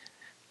granted.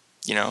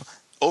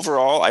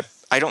 Overall,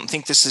 I don't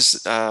think this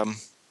is,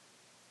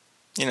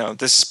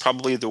 this is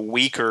probably the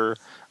weaker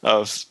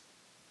of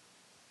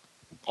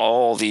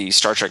all the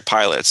Star Trek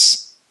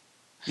pilots.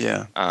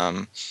 Yeah.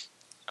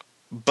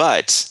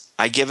 But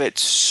I give it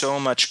so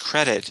much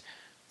credit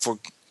for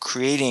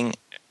creating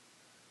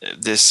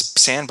this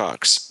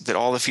sandbox that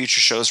all the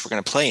future shows were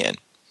going to play in.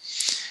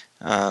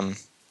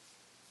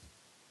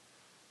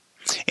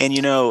 And,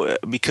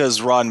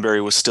 because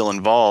Roddenberry was still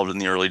involved in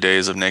the early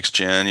days of Next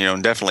Gen,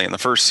 and definitely in the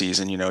first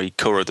season, he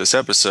co-wrote this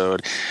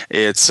episode.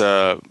 It's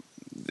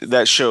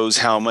that shows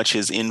how much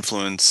his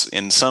influence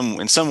in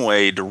some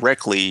way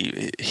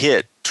directly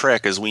hit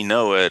Trek as we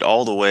know it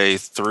all the way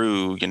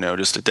through,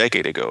 just a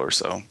decade ago or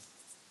so.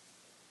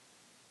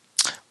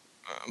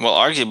 Well,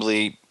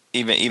 arguably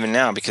even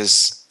now,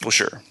 because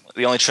sure,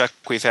 the only Trek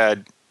we've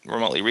had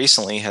remotely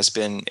recently has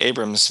been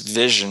Abrams'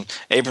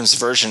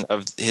 version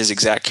of his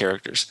exact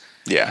characters.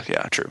 Yeah,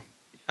 true.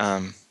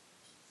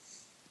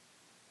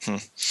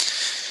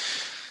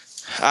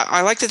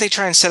 I like that they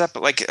try and set up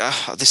like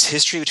this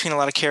history between a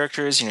lot of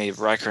characters. You know, you have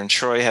Riker and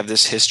Troy have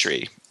this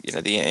history. You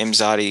know, the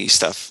Imzadi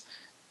stuff.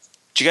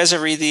 Did you guys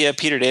ever read the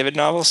Peter David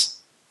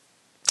novels?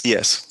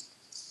 Yes.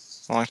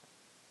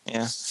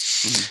 Yeah.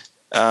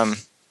 Mm-hmm.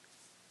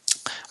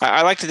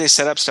 I like that they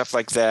set up stuff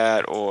like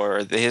that,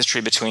 or the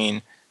history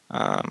between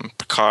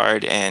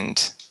Picard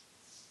and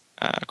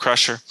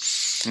Crusher.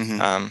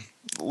 Mm-hmm.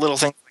 Little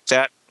things like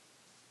that.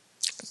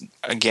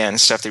 Again,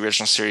 stuff the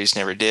original series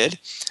never did.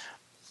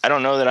 I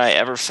don't know that I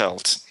ever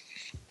felt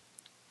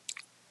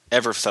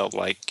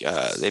like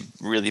they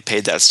really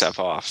paid that stuff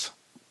off.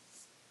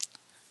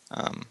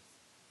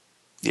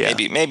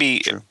 Maybe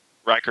True.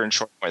 Riker and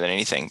Troy more than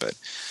anything, but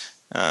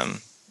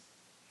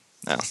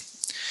no.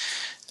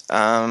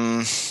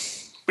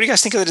 What do you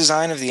guys think of the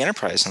design of the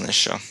Enterprise on this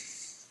show?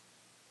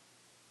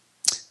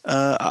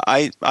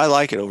 I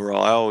like it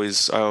overall. I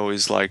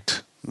always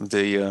liked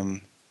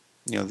the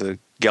the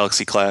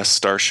Galaxy class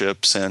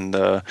starships, and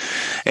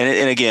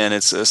again,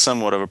 it's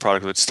somewhat of a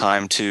product of its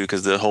time too,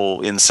 because the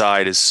whole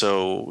inside is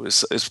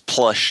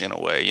plush in a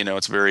way. You know,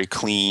 it's very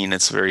clean,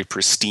 it's very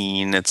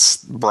pristine, it's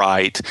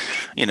bright.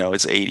 You know,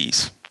 it's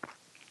 80s.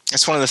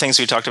 It's one of the things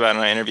we talked about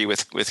in our interview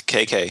with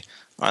KK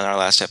on our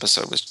last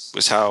episode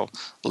was how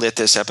lit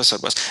this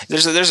episode was.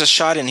 There's a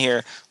shot in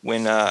here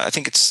when I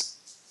think it's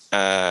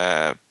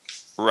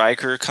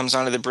Riker comes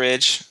onto the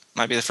bridge.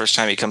 Might be the first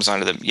time he comes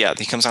onto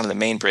the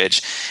main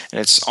bridge,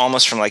 and it's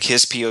almost from like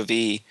his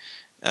POV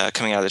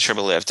coming out of the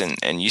turbo lift,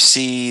 and you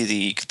see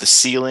the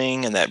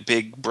ceiling and that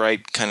big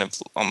bright kind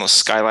of almost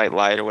skylight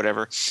light or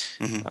whatever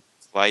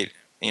light,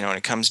 you know, and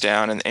it comes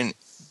down, and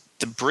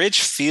the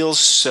bridge feels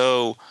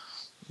so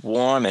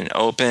warm and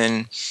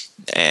open,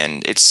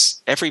 and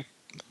it's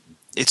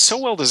so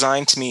well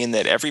designed to me in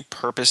that every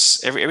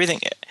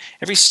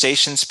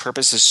station's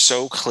purpose is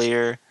so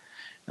clear.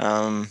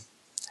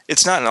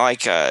 It's not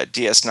like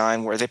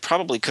DS9 where they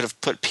probably could have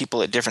put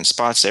people at different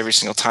spots every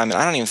single time, and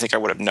I don't even think I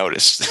would have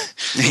noticed.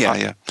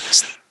 Yeah.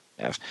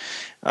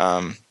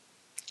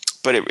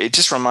 But it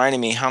just reminded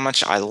me how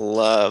much I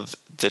love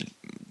the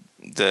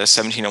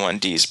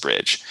 1701D's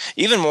bridge,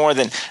 even more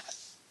than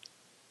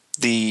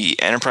the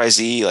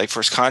Enterprise E, like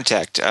First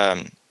Contact.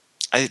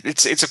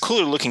 It's a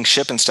cooler looking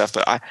ship and stuff,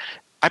 but I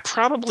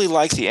probably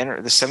like the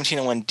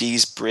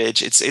 1701D's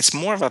bridge. It's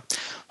more of a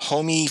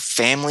homey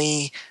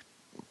family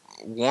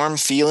warm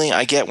feeling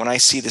I get when I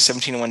see the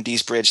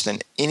 1701D's bridge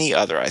than any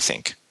other, I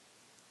think.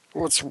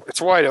 Well,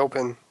 it's wide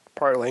open,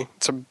 partly.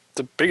 It's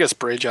the biggest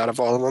bridge out of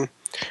all of them,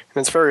 and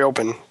it's very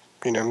open.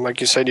 You know,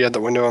 like you said, you had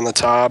the window on the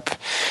top.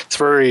 It's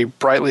very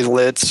brightly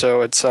lit, so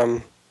it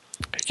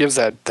gives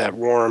that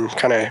warm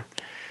kind of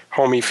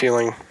homey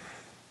feeling.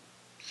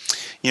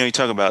 You know, you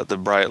talk about the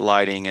bright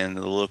lighting and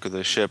the look of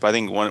the ship. I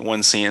think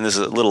one scene, and this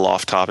is a little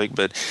off topic,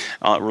 but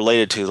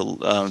related to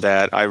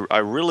that, I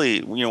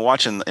really, you know,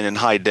 watching in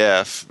high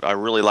def, I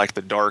really like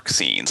the dark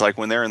scenes, like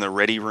when they're in the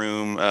ready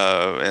room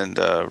and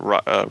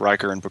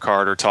Riker and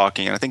Picard are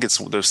talking. And I think it's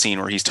the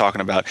scene where he's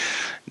talking about,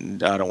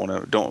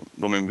 don't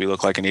make me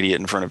look like an idiot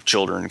in front of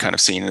children kind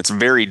of scene. And it's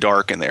very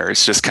dark in there.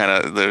 It's just kind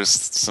of, there's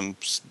some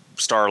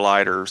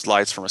starlight or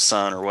lights from a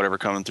sun or whatever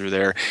coming through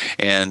there,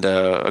 and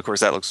of course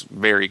that looks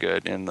very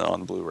good on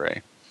the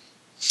Blu-ray.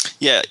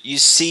 Yeah, you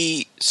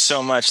see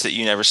so much that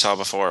you never saw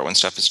before when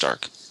stuff is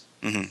dark.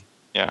 Mm-hmm.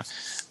 Yeah,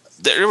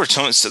 there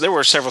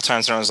were several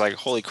times when I was like,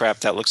 "Holy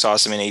crap, that looks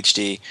awesome in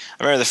HD."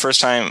 I remember the first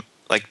time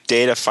like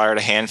Data fired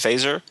a hand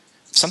phaser.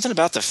 Something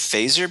about the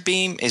phaser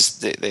beam is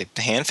the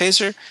hand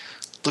phaser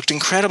looked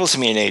incredible to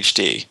me in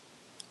HD.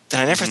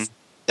 And I never thought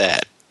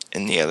that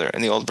in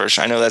the old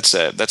version. I know that's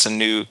a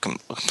new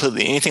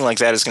completely, anything like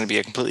that is going to be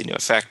a completely new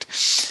effect.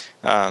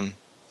 The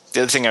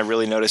other thing I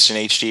really noticed in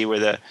HD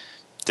were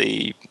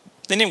we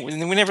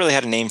never really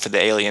had a name for the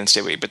aliens,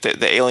 did we? But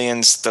the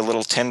aliens, the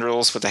little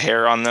tendrils with the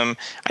hair on them,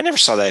 I never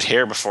saw that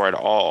hair before at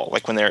all.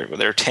 Like when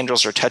their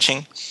tendrils are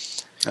touching.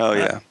 Oh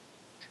yeah.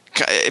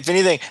 If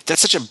anything,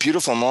 that's such a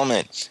beautiful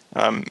moment.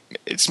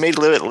 It's made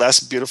a little bit less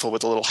beautiful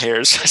with the little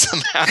hairs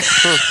somehow.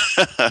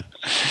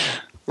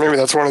 Maybe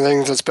that's one of the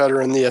things that's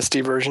better in the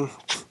SD version.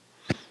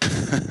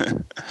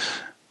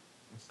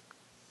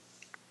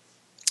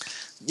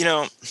 You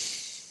know,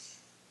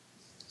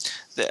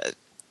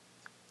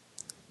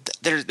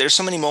 there's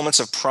so many moments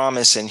of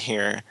promise in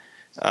here.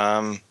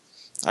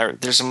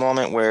 There's a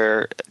moment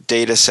where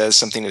Data says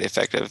something to the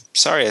effect of,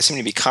 "Sorry, I seem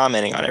to be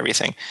commenting on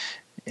everything."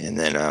 And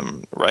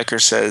then Riker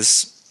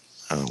says,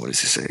 what does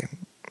he say?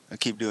 "I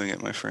keep doing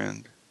it, my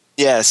friend."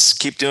 Yes,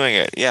 keep doing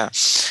it. Yeah.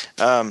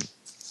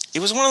 It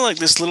was one of like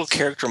this little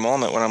character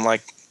moment when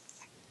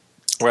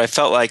where I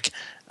felt like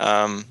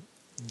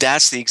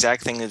that's the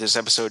exact thing that this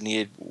episode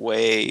needed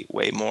way,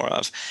 way more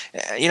of.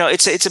 You know,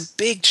 it's a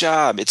big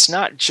job. It's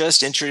not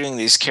just introducing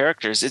these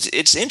characters.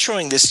 It's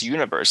introing this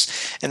universe,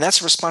 and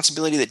that's a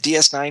responsibility that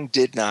DS9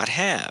 did not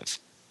have.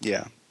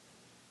 Yeah.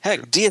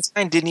 Heck,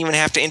 DS9 didn't even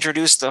have to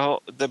introduce the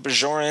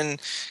Bajoran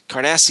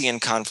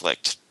Cardassian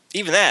conflict.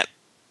 Even that,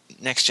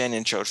 Next Gen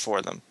introed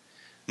for them.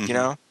 Mm-hmm. You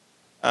know,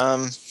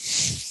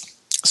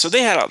 so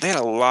they had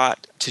a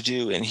lot to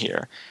do in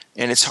here,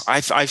 and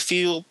I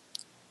feel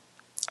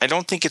I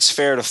don't think it's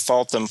fair to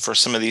fault them for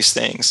some of these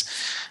things.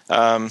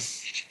 The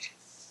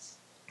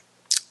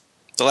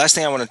last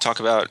thing I want to talk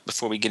about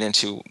before we get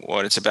into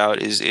what it's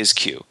about is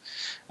Q,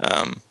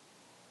 a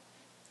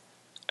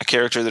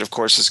character that, of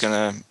course, is going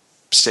to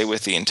stay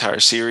with the entire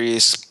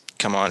series,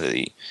 come on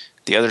to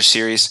the other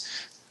series.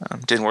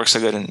 Didn't work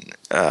so good on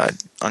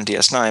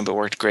DS9, but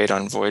worked great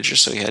on Voyager,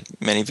 so he had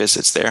many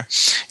visits there.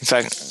 In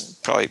fact,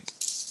 I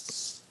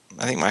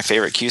think my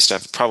favorite Q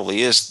stuff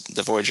probably is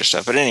the Voyager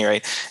stuff. But at any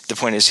rate, the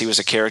point is he was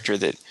a character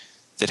that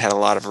had a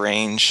lot of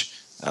range.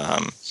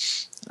 A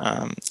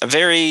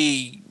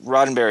very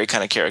Roddenberry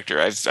kind of character.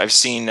 I've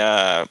seen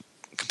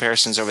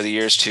comparisons over the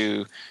years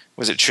to,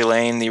 was it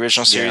Trelane, the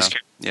original series?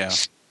 Yeah.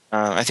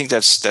 I think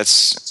that's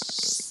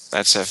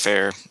a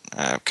fair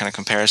kind of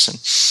comparison.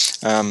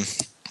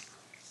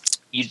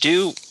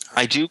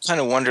 I do kind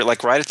of wonder,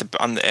 like right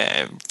from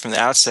the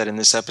outset in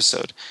this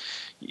episode,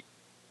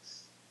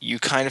 you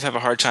kind of have a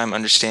hard time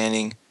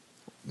understanding.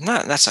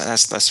 That's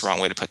the wrong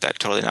way to put that.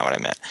 Totally not what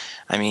I meant.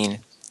 I mean,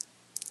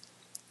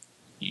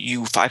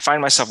 I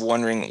find myself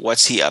wondering,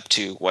 what's he up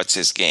to? What's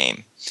his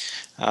game?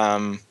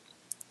 I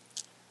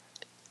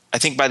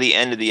think by the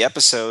end of the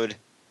episode,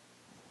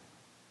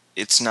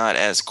 it's not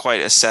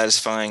quite as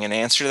satisfying an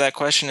answer to that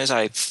question as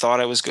I thought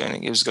I was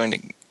going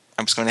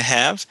to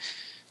have.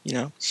 You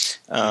know,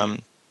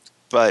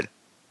 but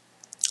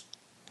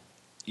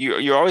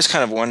you're always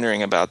kind of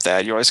wondering about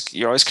that. You're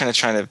always kind of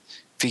trying to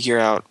figure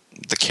out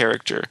the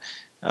character.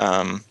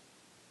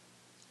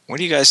 What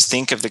do you guys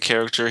think of the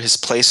character, his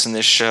place in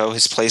this show,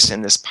 his place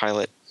in this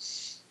pilot?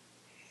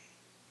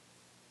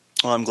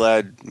 Well, I'm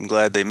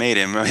glad they made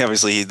him. I mean,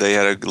 obviously, they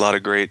had a lot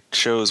of great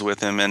shows with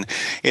him, and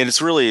it's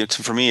really,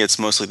 for me, it's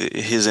mostly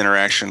his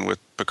interaction with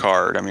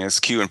Picard. I mean, it's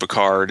Q and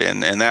Picard,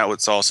 and that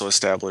was also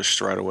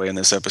established right away in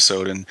this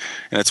episode, and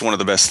it's one of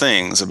the best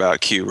things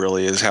about Q,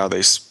 really, is how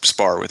they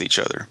spar with each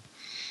other.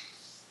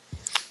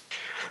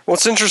 Well,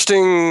 it's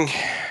interesting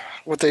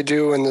what they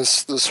do in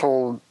this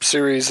whole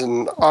series,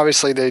 and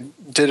obviously they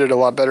did it a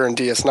lot better in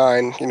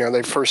DS9. You know,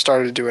 they first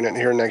started doing it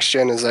here in Next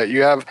Gen, is that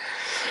you have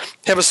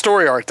a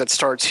story arc that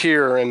starts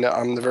here in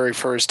the very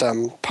first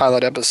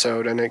pilot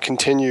episode, and it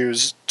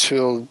continues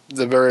till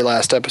the very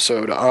last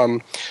episode.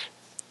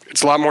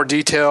 It's a lot more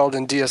detailed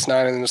in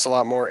DS9, and it's a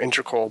lot more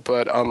integral,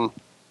 but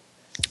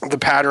the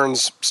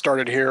patterns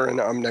started here in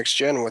Next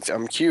Gen with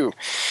Q,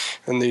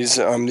 and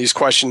these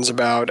questions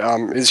about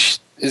is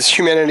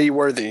humanity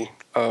worthy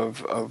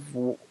of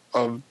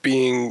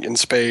being in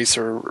space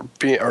or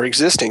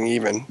existing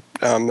even.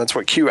 That's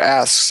what Q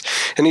asks,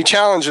 and he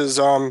challenges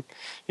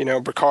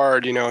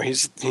Picard.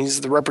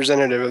 He's the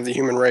representative of the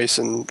human race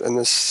in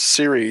this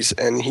series,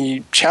 and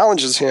he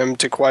challenges him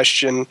to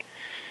question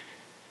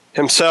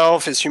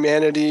himself, his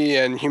humanity,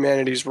 and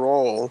humanity's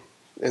role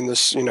in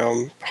this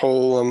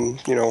whole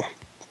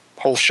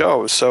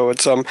show. So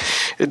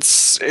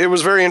it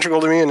was very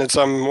integral to me, and it's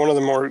one of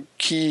the more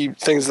key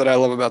things that I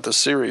love about this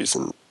series,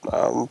 and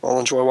I'll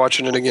enjoy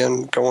watching it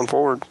again going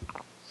forward.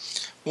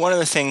 One of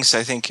the things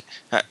I think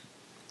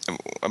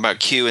about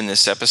Q in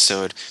this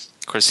episode,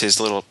 of course,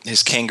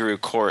 his kangaroo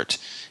court.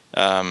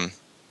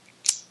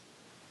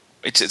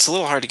 It's a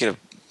little hard to get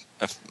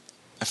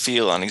a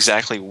feel on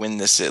exactly when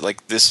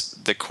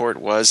the court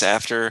was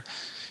after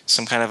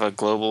some kind of a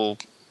global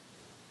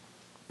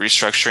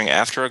restructuring,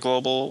 after a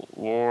global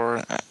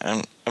war.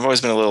 I've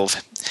always been a little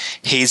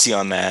hazy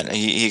on that.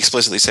 He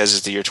explicitly says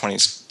it's the year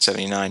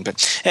 2079,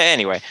 but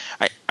anyway,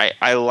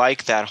 I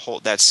like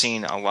that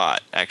scene a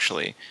lot,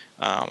 actually.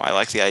 I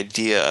like the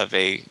idea of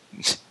a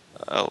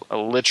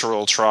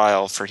literal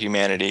trial for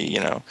humanity,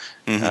 to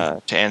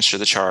answer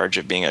the charge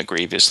of being a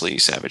grievously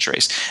savage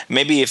race.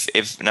 Maybe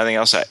if nothing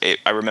else,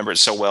 I remember it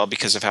so well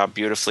because of how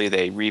beautifully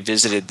they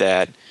revisited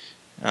that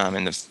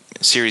in the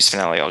series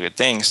finale, All Good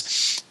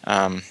Things.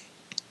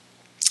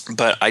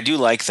 But I do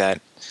like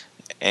that,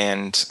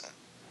 and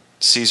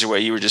Caesar,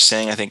 what you were just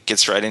saying, I think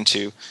gets right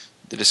into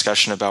the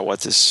discussion about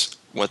what this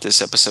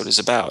episode is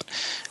about.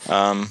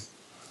 And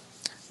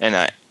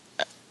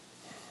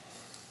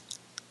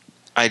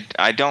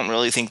I don't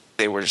really think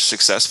they were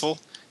successful.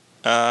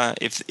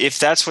 If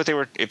that's what they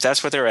were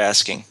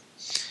asking,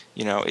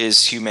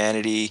 is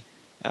humanity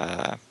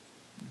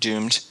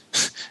doomed?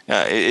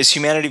 Is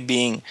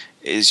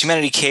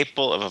humanity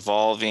capable of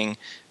evolving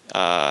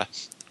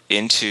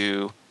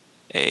into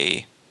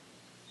a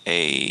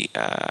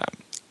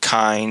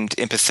kind,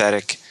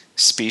 empathetic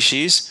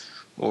species,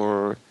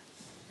 or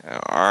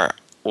are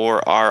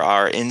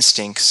our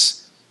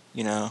instincts,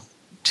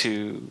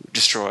 to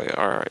destroy?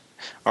 Are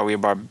we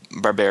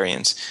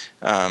barbarians?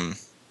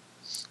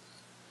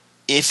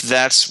 If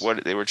that's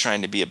what they were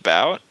trying to be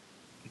about,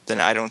 then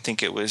I don't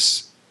think it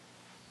was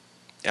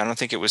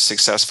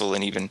successful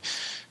in even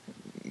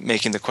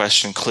making the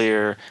question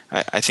clear.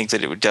 I think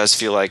that it does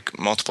feel like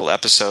multiple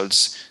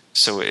episodes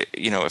So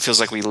it feels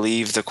like we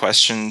leave the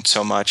question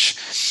so much.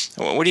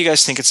 What do you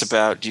guys think it's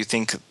about? Do you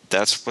think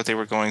that's what they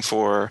were going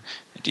for?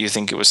 Do you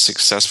think it was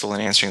successful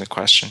in answering the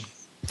question?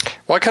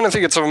 Well, I kind of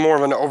think it's more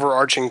of an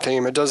overarching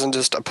theme. It doesn't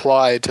just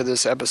apply to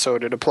this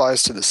episode; it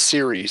applies to the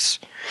series.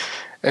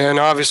 And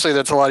obviously,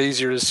 that's a lot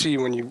easier to see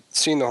when you've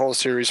seen the whole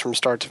series from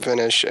start to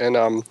finish. And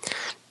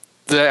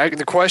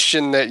the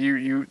question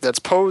that that's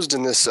posed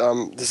in this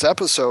this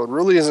episode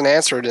really isn't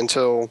answered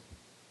until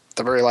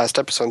the very last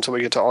episode, until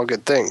we get to All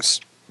Good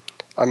Things.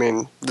 I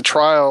mean, the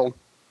trial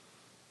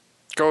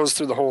goes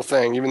through the whole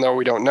thing, even though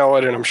we don't know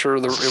it, and I'm sure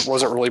it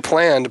wasn't really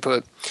planned.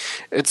 But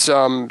it's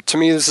to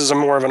me, this is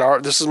more of an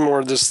art. This is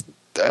more this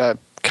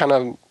kind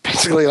of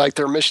basically like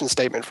their mission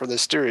statement for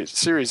this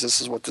series. This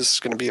is what this is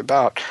going to be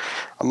about.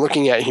 I'm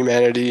looking at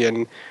humanity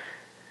and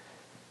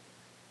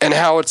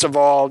how it's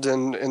evolved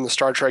in the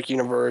Star Trek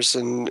universe,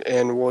 and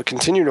will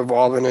continue to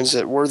evolve, and is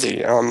it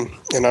worthy? And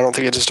I don't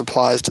think it just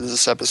applies to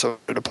this episode;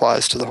 it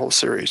applies to the whole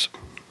series.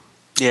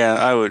 Yeah,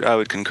 I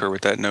would concur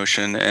with that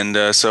notion.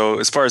 And so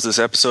as far as this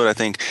episode, I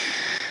think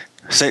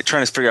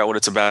trying to figure out what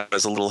it's about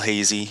is a little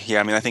hazy. Yeah,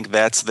 I mean, I think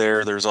that's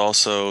there. There's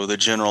also the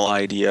general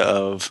idea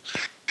of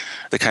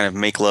the kind of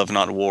make love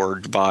not war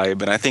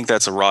vibe, and I think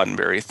that's a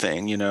Roddenberry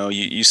thing.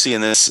 You see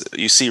in this,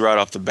 you see right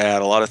off the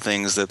bat a lot of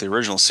things that the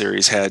original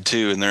series had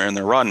too, in their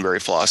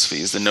Roddenberry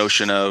philosophies. The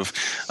notion of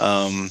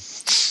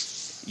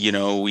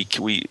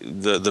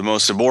the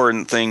most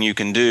abhorrent thing you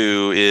can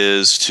do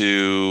is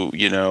to,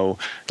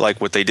 like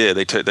what they did.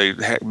 They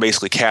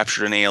basically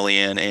captured an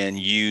alien and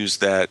used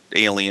that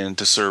alien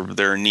to serve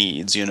their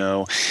needs.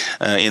 In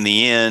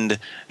the end,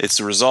 it's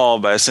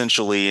resolved by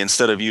essentially,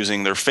 instead of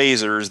using their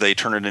phasers, they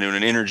turn it into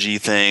an energy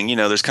thing.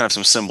 There's kind of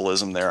some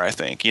symbolism there, I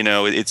think.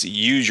 It's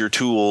use your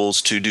tools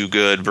to do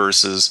good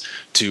versus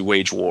to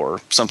wage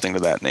war, something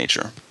of that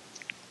nature.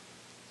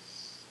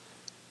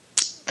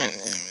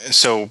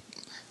 So,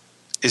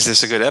 is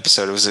this a good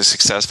episode? Was it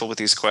successful with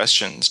these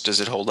questions? Does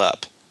it hold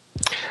up?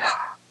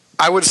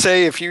 I would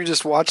say if you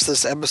just watched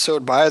this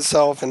episode by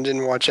itself and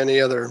didn't watch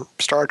any other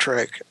Star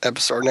Trek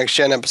episode or Next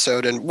Gen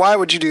episode, and why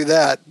would you do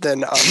that?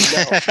 Then no.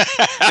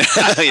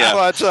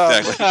 Yeah,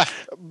 exactly.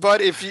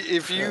 But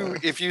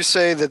if you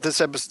say that this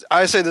episode,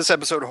 I say this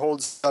episode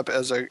holds up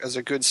as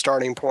a good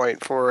starting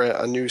point for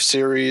a new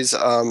series.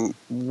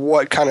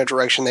 What kind of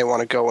direction they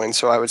want to go in?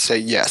 So I would say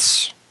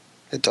yes,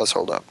 it does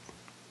hold up.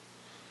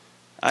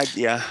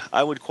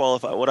 I would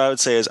qualify. What I would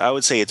say is,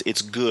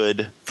 it's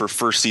good for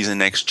first season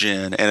Next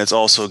Gen, and it's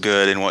also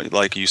good in what,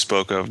 like you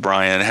spoke of,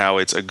 Brian, how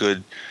it's a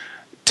good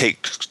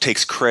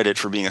takes credit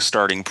for being a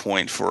starting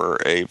point for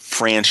a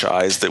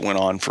franchise that went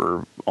on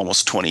for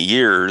almost 20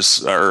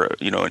 years, or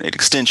an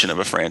extension of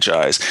a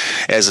franchise.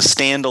 As a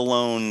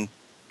standalone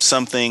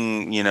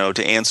something,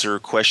 to answer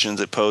questions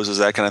it poses,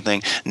 that kind of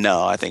thing.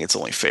 No, I think it's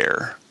only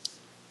fair.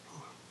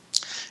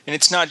 And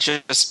it's not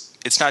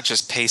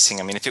just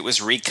pacing. I mean, if it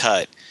was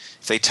recut,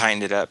 if they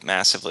tightened it up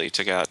massively,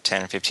 took out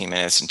 10 or 15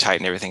 minutes and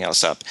tightened everything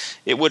else up,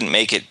 it wouldn't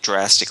make it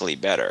drastically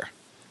better.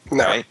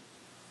 No. Right?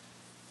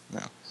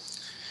 No.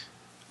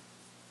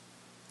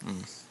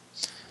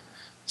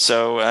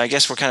 So I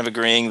guess we're kind of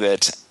agreeing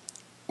that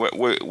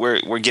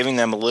we're giving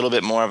them a little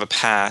bit more of a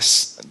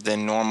pass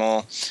than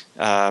normal,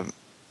 from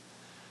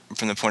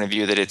the point of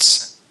view that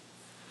it's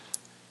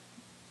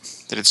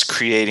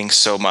creating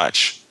so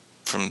much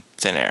from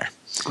thin air.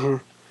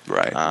 Mm-hmm.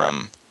 Right.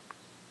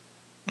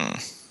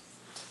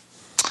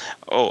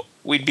 Oh,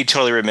 we'd be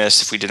totally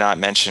remiss if we did not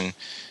mention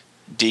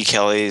D.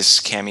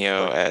 Kelly's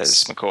cameo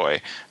as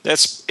McCoy.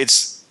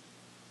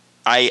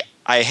 I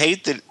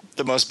hate that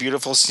the most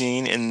beautiful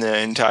scene in the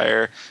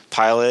entire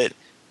pilot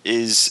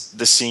is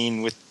the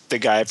scene with the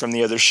guy from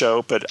the other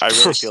show, but I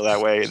really feel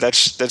that way. That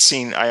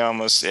scene, I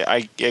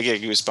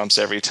get goosebumps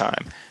every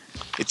time.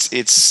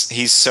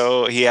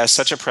 He has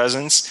such a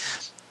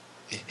presence.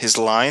 His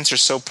lines are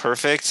so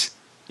perfect.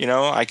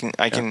 I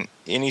can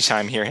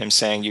anytime hear him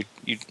saying,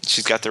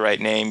 she's got the right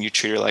name. You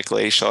treat her like a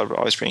lady. She'll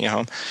always bring you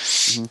home.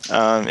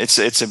 Mm-hmm.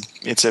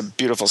 It's a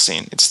beautiful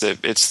scene. It's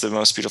the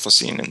most beautiful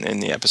scene in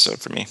the episode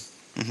for me.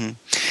 Mm-hmm.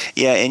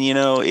 Yeah, and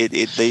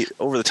they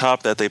over the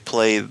top that they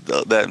play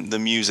the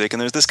music,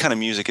 and there's this kind of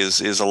music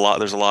is a lot.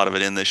 There's a lot of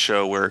it in this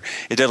show where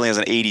it definitely has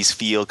an 80s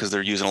feel because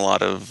they're using a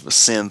lot of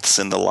synths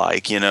and the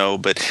like,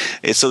 But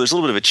so there's a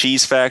little bit of a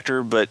cheese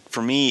factor, but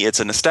for me, it's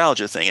a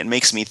nostalgia thing. It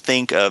makes me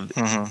think of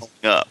growing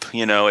up.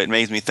 It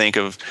makes me think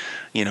of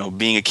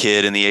being a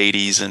kid in the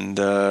 80s,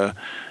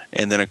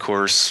 and then of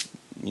course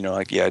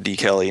D.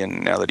 Kelly,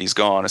 and now that he's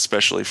gone,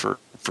 especially for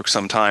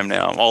some time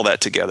now, all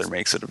that together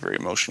makes it a very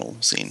emotional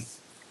scene.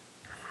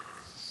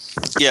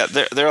 Yeah,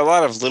 there are a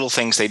lot of little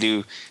things they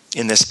do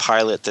in this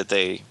pilot that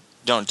they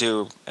don't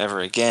do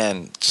ever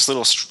again. Just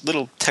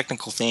little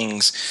technical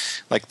things,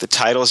 like the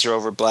titles are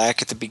over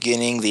black at the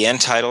beginning. The end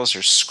titles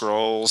are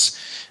scrolls.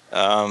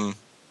 The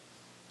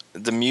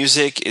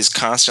music is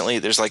constantly,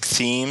 there's like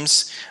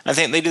themes. I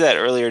think they do that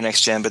earlier Next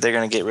Gen, but they're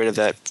going to get rid of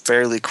that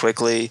fairly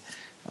quickly.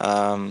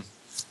 Like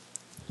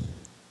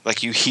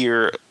you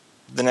hear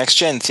the Next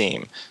Gen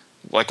theme,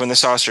 like when the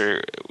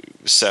saucer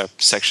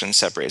section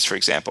separates. For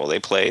example, they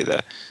play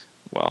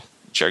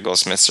Jerry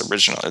Goldsmith's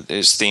original,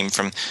 his theme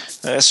from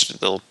this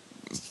little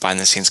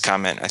behind-the-scenes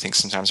comment. I think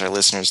sometimes our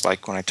listeners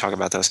like when I talk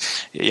about those.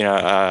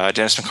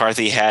 Dennis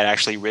McCarthy had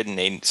actually written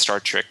a Star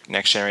Trek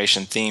Next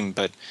Generation theme,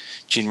 but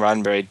Gene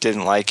Roddenberry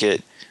didn't like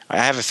it. I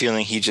have a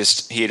feeling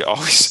he'd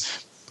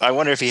always. I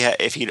wonder if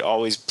he'd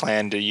always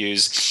planned to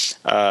use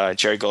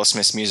Jerry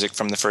Goldsmith's music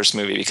from the first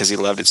movie because he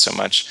loved it so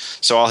much.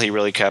 So all he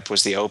really kept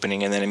was the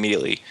opening, and then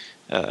immediately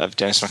of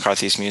Dennis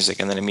McCarthy's music,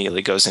 and then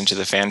immediately goes into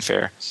the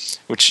fanfare,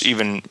 which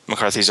even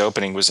McCarthy's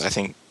opening was, I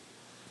think,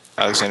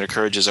 Alexander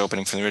Courage's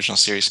opening from the original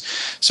series.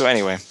 So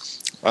anyway,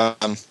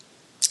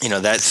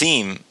 that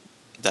theme,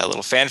 that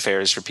little fanfare,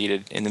 is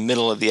repeated in the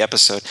middle of the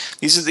episode.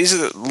 These are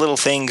the little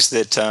things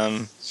that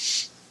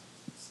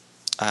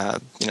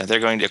they're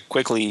going to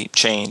quickly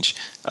change.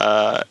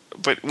 But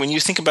when you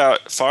think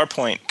about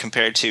Farpoint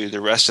compared to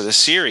the rest of the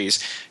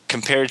series,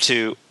 compared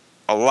to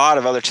a lot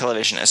of other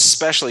television,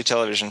 especially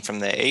television from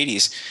the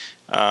 80s,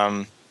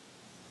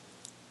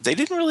 they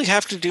didn't really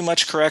have to do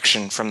much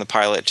correction from the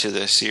pilot to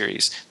the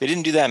series. They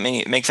didn't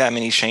make that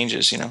many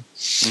changes,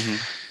 Mm-hmm.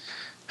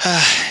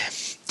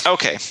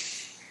 Okay.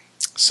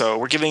 So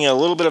we're giving it a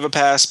little bit of a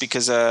pass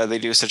because they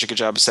do such a good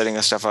job of setting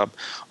this stuff up.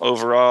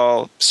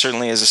 Overall,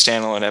 certainly as a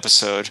standalone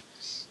episode,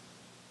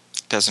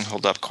 doesn't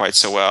hold up quite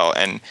so well,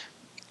 and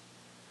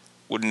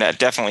would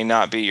definitely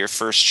not be your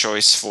first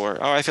choice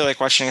for, I feel like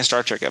watching a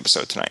Star Trek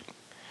episode tonight.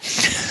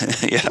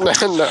 Yeah.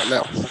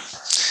 No.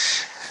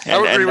 I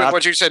would agree with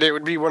what you said. It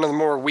would be one of the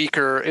more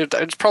weaker.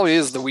 It probably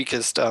is the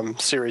weakest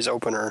series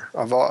opener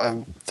of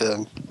all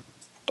the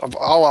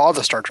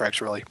Star Treks,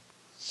 really,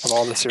 of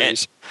all the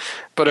series.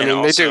 But I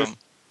mean, they do.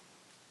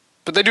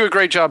 But they do a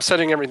great job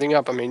setting everything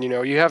up. I mean,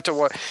 you have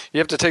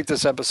to take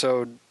this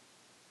episode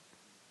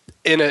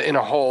in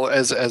a whole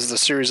as the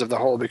series of the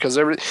whole, because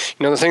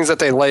the things that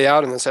they lay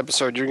out in this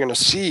episode you're going to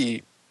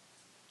see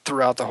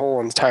throughout the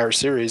whole entire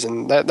series,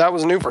 and that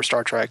was new for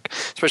Star Trek,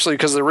 especially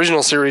because the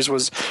original series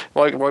was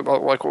like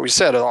what we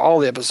said, all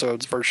the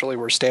episodes virtually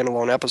were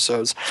standalone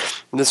episodes.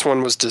 And this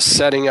one was just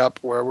setting up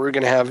where we're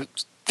going to have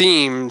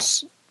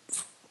themes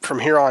from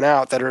here on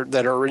out that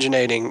are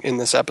originating in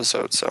this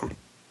episode. So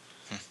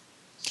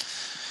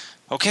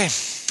okay,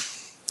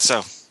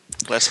 so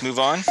let's move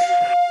on.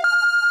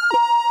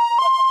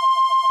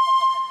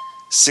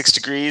 6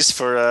 degrees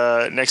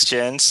for Next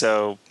Gen,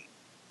 so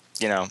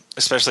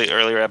especially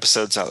earlier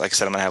episodes, like I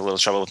said, I'm gonna have a little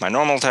trouble with my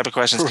normal type of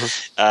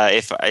questions.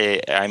 If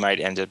I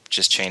might end up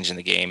just changing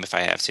the game if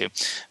I have to.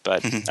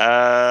 But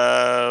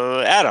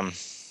Adam,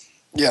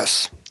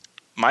 yes,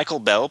 Michael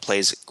Bell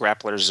plays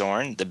Grappler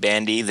Zorn, the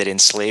bandy that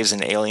enslaves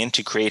an alien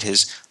to create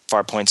his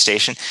Farpoint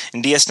station.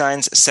 In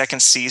DS9's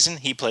second season,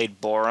 he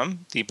played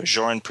Borum, the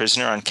Bajoran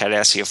prisoner on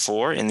Cardassia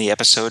 4, in the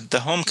episode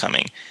The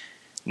Homecoming.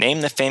 Name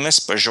the famous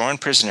Bajoran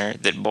prisoner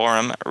that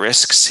Borum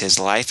risks his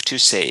life to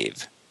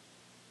save.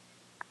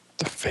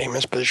 The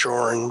famous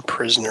Bajoran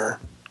prisoner.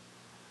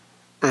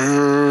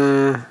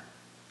 I'm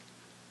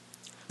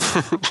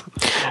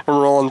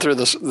rolling through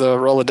the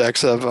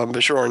Rolodex of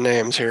Bajoran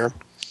names here.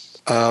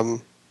 I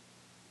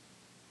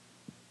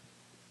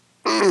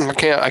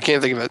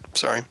can't think of it.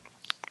 Sorry,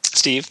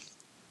 Steve.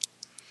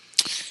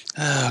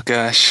 Oh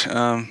gosh.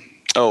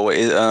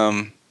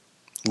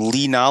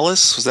 Lee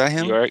Nollis, was that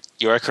him?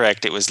 You are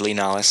correct. It was Lee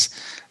Nollis.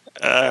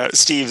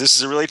 Steve, this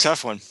is a really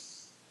tough one.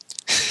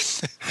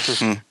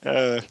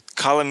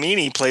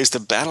 Colomini plays the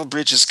Battle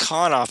Bridges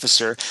con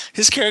officer.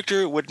 His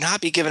character would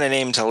not be given a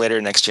name until later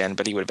Next Gen,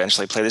 but he would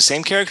eventually play the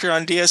same character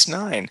on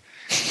DS9.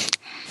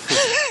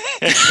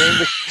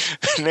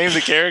 Name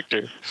the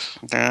character.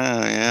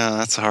 Yeah,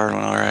 that's a hard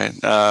one. All right.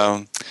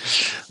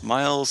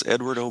 Miles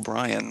Edward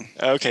O'Brien.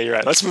 Okay, you're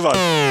right. Let's move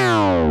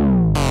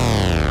on.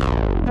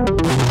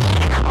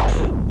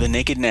 The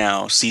Naked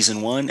Now,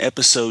 Season 1,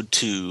 Episode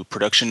 2,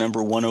 Production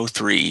Number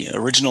 103,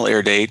 Original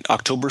Air Date,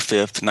 October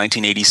 5th,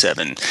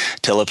 1987.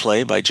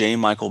 Teleplay by J.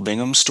 Michael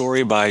Bingham,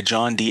 story by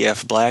John D.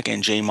 F. Black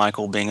and J.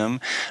 Michael Bingham,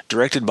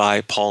 directed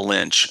by Paul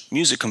Lynch.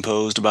 Music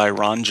composed by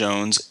Ron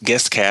Jones.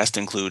 Guest cast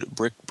include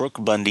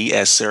Brooke Bundy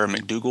as Sarah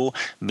McDougal,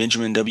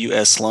 Benjamin W.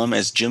 S. Slum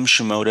as Jim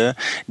Shimoda,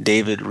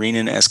 David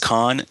Reenan as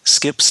Khan,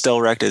 Skip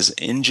Stelrecht as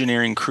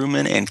engineering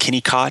crewman, and Kenny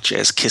Koch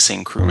as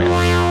kissing crewman.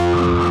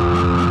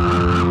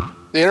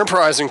 The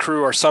Enterprise and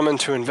crew are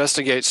summoned to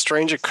investigate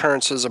strange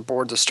occurrences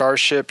aboard the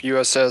starship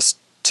USS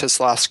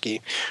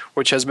Tislavsky,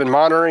 which has been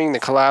monitoring the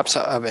collapse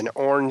of an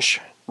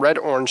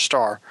red-orange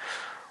star.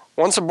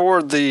 Once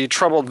aboard the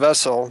troubled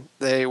vessel,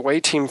 the away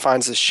team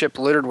finds the ship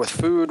littered with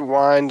food,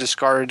 wine,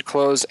 discarded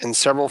clothes, and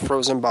several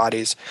frozen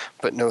bodies,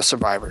 but no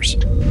survivors.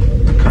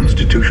 The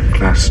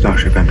Constitution-class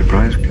Starship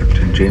Enterprise,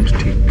 Captain James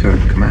T. Kirk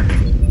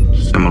commanding.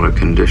 Similar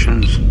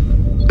conditions.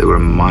 They were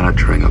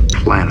monitoring a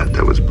planet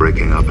that was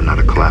breaking up and not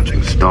a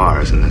collapsing star,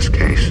 as in this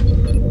case.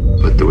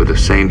 But there were the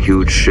same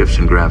huge shifts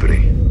in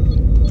gravity,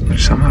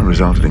 which somehow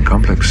resulted in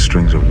complex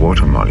strings of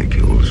water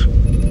molecules,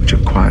 which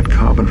acquired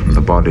carbon from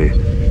the body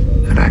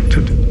and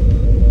acted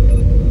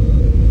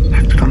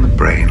on the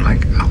brain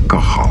like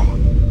alcohol.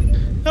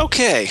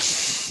 Okay,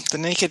 The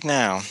Naked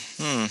Now.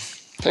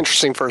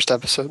 Interesting first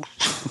episode.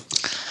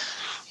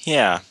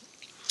 Yeah.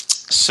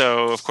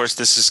 So, of course,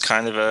 this is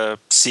kind of a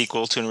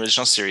sequel to an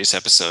original series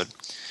episode.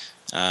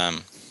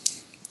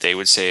 They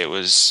would say it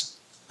was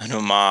an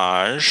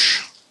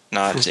homage,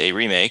 not a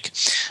remake.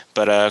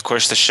 But, of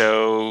course, the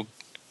show...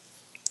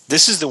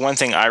 This is the one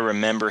thing I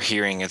remember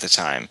hearing at the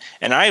time.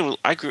 And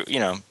I grew...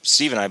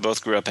 Steve and I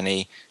both grew up in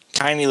a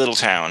tiny little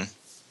town.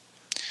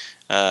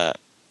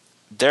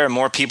 There are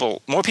more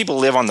people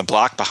live on the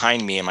block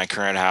behind me in my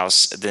current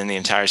house than the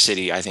entire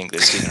city, I think,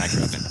 that Steve and I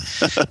grew up in.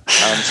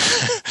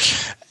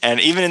 And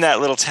even in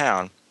that little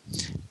town,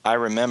 I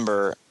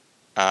remember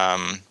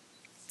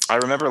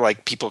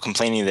like people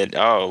complaining that,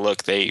 oh,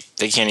 look, they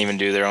can't even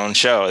do their own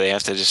show. They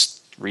have to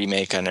just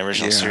remake an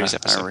original series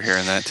episode. I remember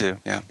hearing that too.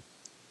 Yeah.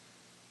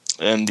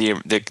 And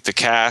the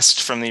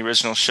cast from the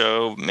original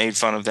show made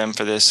fun of them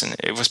for this, and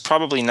it was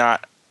probably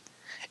not.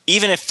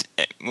 Even if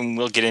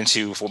we'll get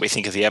into what we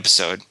think of the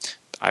episode,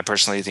 I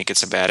personally think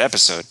it's a bad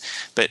episode.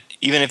 But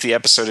even if the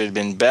episode had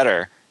been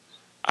better,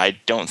 I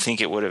don't think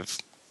it would have,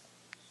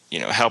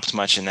 helped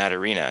much in that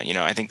arena.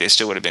 I think they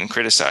still would have been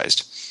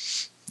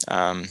criticized.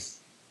 It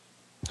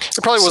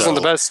probably wasn't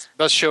the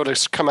best show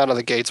to come out of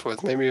the gates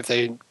with. Maybe if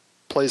they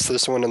placed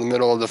this one in the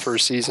middle of the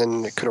first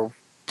season, it could have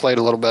played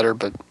a little better,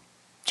 but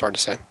it's hard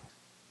to say.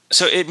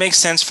 So it makes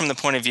sense from the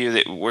point of view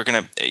that we're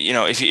going to,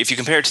 if you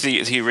compare it to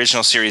the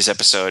original series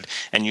episode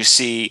and you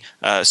see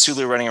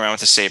Sulu running around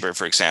with a saber,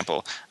 for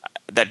example,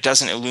 that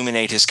doesn't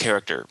illuminate his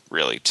character,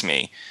 really, to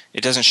me.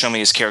 It doesn't show me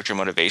his character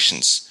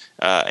motivations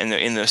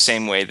in the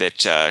same way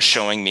that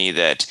showing me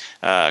that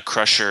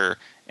Crusher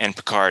and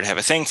Picard have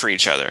a thing for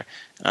each other.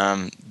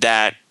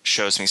 That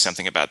shows me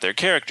something about their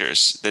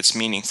characters that's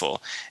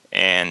meaningful.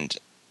 And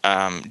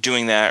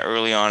doing that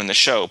early on in the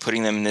show,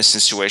 putting them in this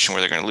situation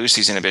where they're going to lose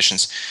these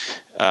inhibitions,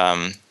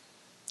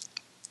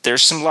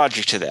 there's some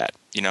logic to that.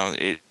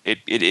 It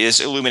is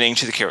illuminating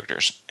to the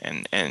characters,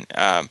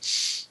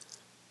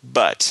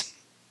 but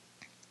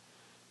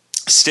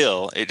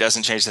still, it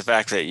doesn't change the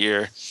fact that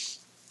you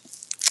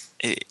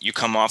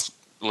come off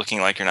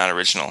looking like you're not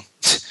original.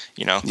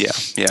 Yeah.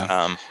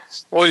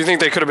 Well, you think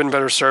they could have been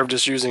better served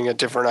just using a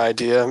different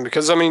idea?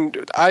 Because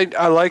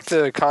I like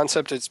the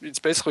concept. It's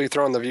basically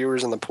throwing the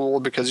viewers in the pool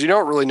because you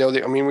don't really know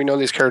we know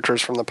these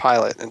characters from the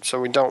pilot, and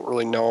so we don't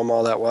really know them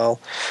all that well.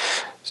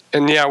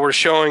 And yeah, we're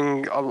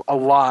showing a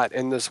lot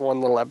in this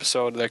one little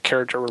episode. The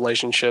character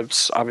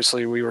relationships.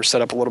 Obviously, we were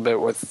set up a little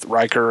bit with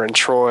Riker and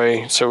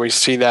Troy, so we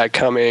see that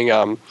coming.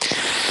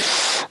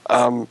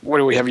 What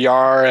do we have?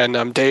 Yar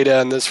and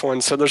Data in this one.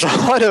 So there's a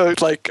lot of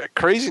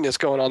craziness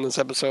going on in this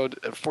episode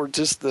for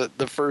just the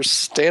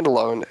first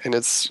standalone. And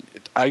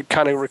I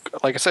kind of,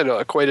 like I said,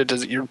 equated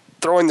to you're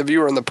throwing the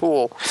viewer in the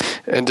pool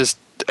and just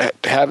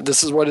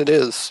this is what it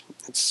is.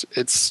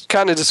 It's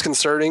kind of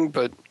disconcerting,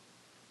 but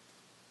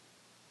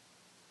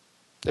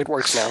it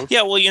works now.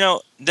 Yeah,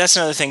 well, that's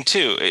another thing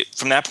too.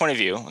 From that point of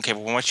view, okay,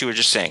 from what you were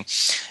just saying,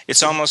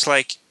 it's almost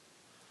like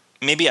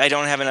maybe I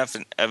don't have enough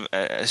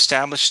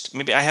established.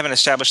 Maybe I haven't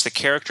established the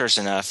characters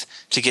enough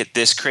to get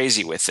this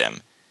crazy with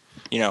them.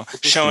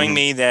 Showing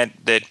me that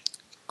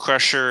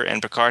Crusher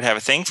and Picard have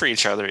a thing for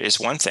each other is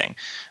one thing.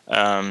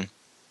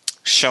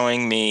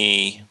 Showing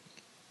me,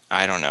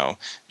 I don't know.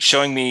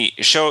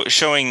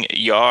 Showing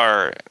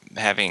Yar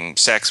having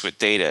sex with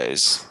Data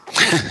is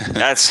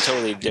that's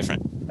totally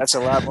different. That's a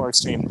lot more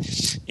extreme.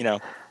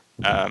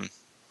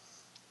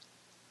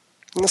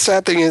 And the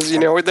sad thing is,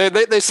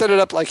 they set it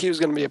up like he was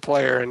going to be a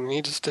player, and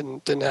he just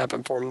didn't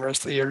happen for him the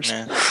rest of the years.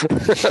 Yeah.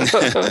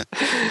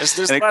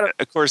 there's a lot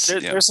of course.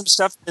 There's some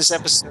stuff in this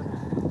episode.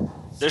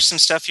 There's some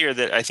stuff here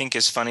that I think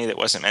is funny that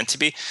wasn't meant to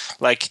be.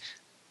 Like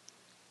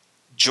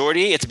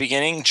Geordi at the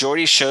beginning.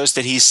 Geordi shows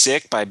that he's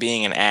sick by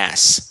being an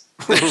ass.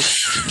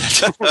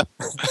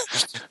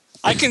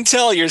 I can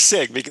tell you're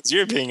sick because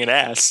you're being an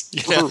ass.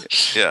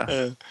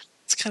 Yeah.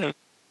 It's kind of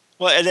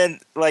and then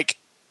like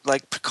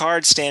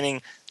Picard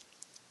standing.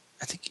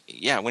 I think,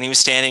 when he was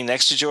standing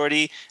next to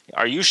Geordi,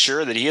 are you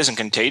sure that he isn't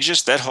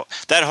contagious? That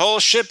whole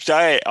ship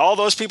died. All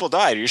those people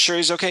died. Are you sure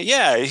he's okay?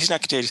 Yeah, he's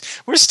not contagious.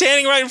 We're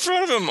standing right in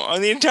front of him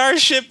on the entire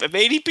ship of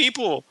 80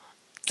 people.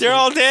 They're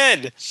all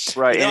dead.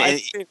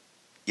 Right.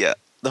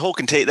 The whole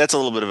that's a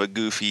little bit of a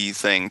goofy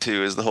thing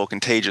too, is the whole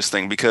contagious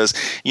thing, because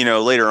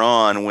later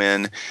on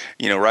when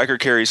Riker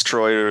carries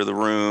Troy to the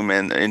room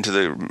and into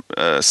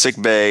the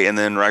sick bay, and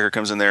then Riker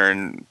comes in there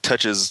and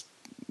touches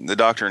the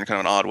doctor in kind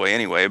of an odd way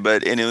anyway,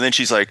 but then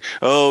she's like,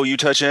 oh, you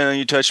touch him,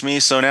 you touch me,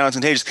 so now it's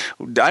contagious.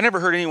 I never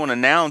heard anyone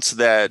announce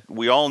that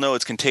we all know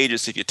it's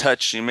contagious if you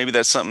touch. Maybe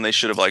that's something they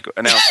should have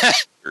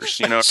announced or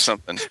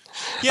something.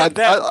 Yeah,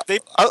 they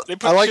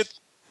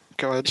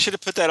go ahead. Should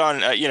have put that on,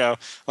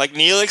 like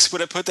Neelix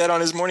would have put that on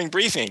his morning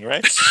briefing,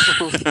 right?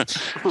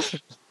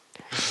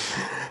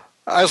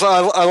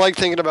 I like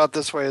thinking about it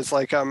this way. It's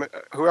like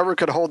whoever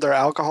could hold their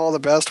alcohol the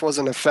best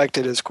wasn't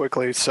affected as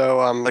quickly. So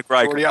like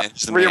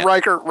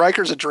Riker,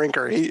 Riker's a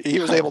drinker. He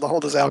was able to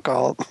hold his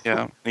alcohol.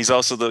 Yeah, he's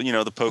also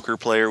the poker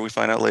player. We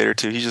find out later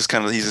too. He's just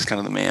kind of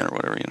the man or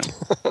whatever.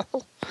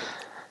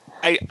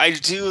 I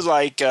do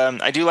like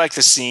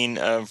the scene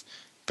of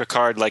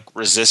Picard like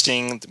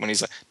resisting when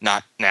he's like,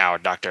 "Not now,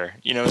 Doctor."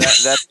 You know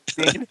that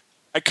scene?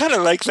 I kind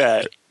of like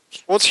that.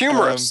 Well, it's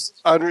humorous.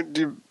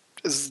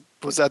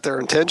 Was that their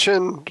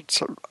intention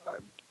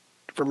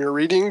from your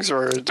readings,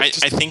 or I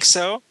think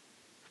so.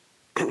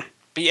 But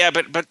yeah,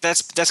 but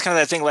that's kind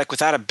of that thing. Like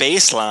without a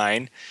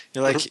baseline,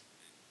 you're like,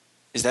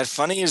 is that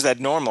funny? Is that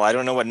normal? I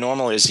don't know what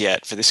normal is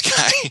yet for this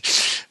guy.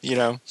 You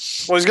know.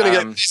 Well, he's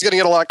gonna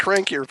get a lot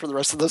crankier for the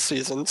rest of this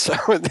season. So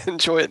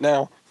enjoy it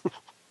now.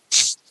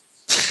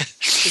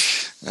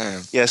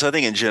 Yeah, so I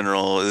think in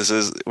general,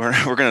 we're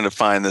going to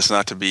define this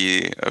not to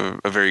be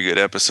a very good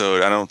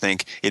episode. I don't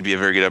think it'd be a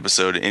very good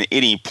episode in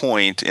any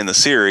point in the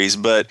series,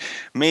 but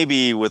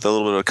maybe with a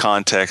little bit of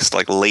context,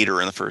 like later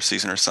in the first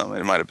season or something,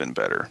 it might have been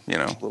better, a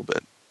little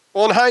bit.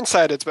 Well, in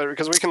hindsight, it's better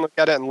because we can look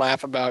at it and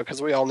laugh about it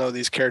because we all know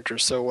these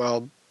characters so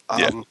well.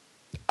 But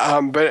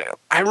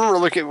I remember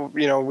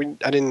looking,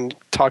 I didn't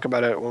talk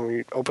about it when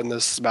we opened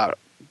this about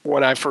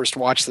when I first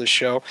watched this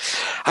show.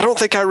 I don't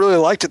think I really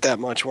liked it that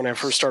much when I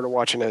first started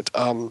watching it.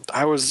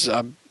 I was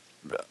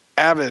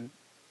avid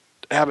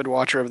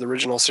watcher of the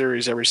original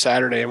series every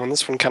Saturday, and when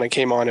this one kind of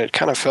came on, it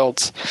kind of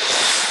felt,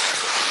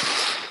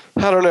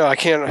 I don't know, I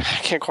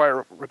can't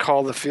quite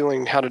recall the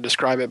feeling, how to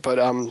describe it, but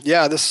I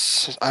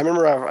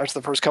remember after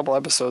the first couple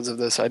episodes of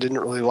this, I didn't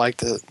really like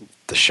the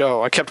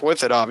show. I kept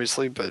with it,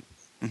 obviously, but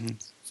a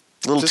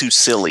little too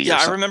silly. Yeah,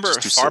 I remember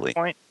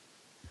Farpoint.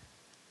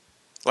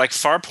 Like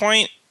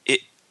Farpoint,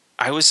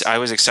 I was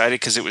excited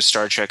because it was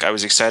Star Trek. I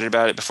was excited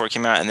about it before it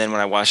came out, and then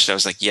when I watched it, I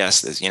was like,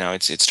 yes,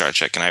 it's Star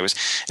Trek, and it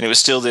was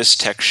still this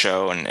tech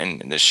show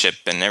and the ship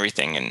and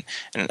everything,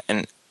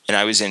 and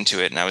I was into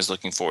it, and I was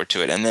looking forward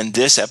to it. And then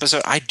this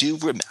episode, I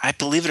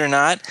believe it or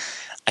not,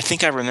 I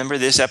think I remember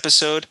this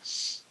episode,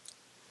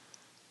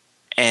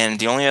 and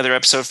the only other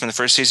episode from the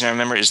first season I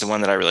remember is the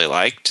one that I really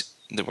liked.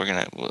 That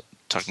we'll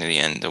talk to the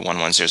end, the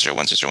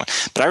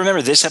 11001001. But I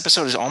remember this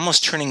episode is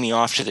almost turning me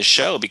off to the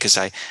show because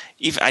I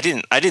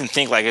didn't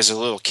think, like, as a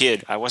little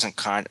kid, I wasn't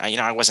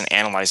I wasn't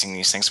analyzing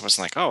these things. I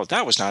wasn't like, oh,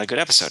 that was not a good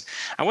episode.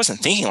 I wasn't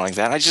thinking like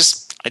that. I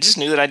just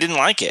knew that I didn't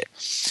like it.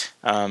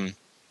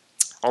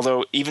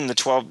 Although even the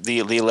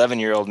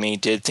 11-year-old me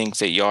did think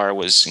that Yar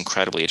was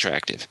incredibly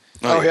attractive.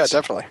 Oh yeah,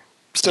 definitely,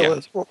 still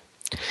is. Well,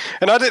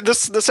 and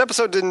this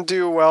episode didn't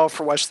do well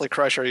for Wesley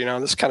Crusher.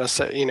 This kind of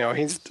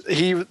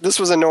this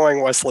was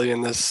annoying Wesley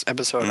in this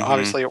episode. Mm-hmm.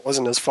 Obviously, it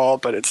wasn't his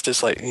fault, but it's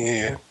just like,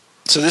 yeah.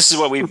 So this is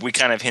what we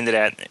kind of hinted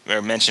at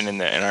or mentioned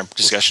in our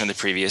discussion of the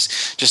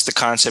previous, just the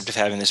concept of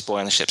having this boy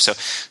on the ship. So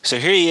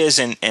here he is,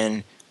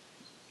 and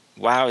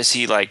wow, is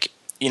he like,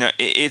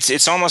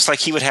 it's almost like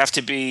he would have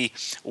to be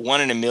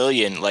one in a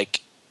million,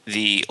 like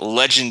the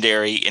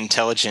legendary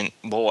intelligent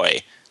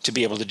boy, to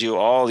be able to do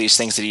all these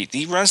things that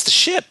he runs the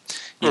ship,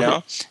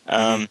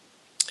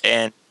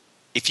 and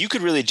if you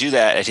could really do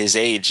that at his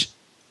age,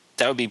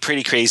 that would be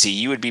pretty crazy.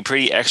 You would be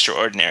pretty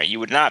extraordinary. You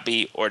would not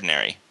be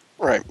ordinary.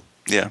 Right.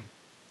 Yeah.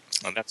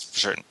 Well, that's for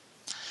certain.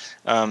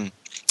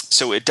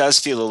 So it does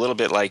feel a little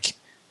bit like,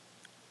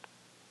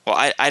 well,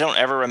 I don't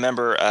ever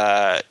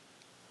remember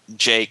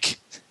Jake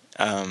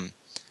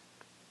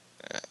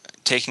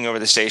taking over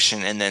the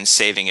station and then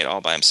saving it all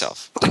by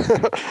himself.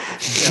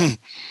 Yeah.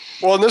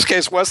 Well, in this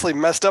case, Wesley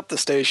messed up the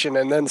station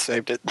and then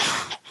saved it.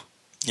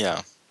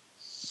 Yeah.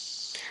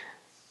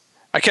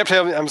 I kept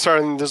having, I'm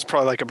sorry, this is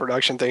probably like a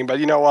production thing, but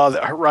while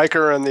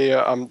Riker and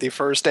the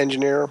first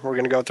engineer, we're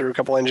going to go through a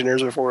couple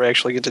engineers before we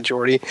actually get to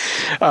Geordi,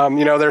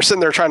 they're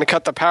sitting there trying to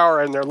cut the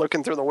power and they're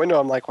looking through the window.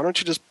 I'm like, why don't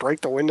you just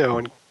break the window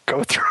and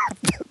go through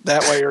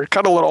that way, or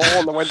cut a little hole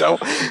in the window?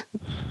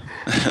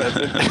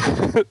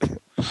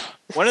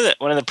 One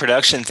of the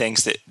production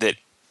things that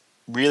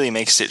really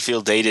makes it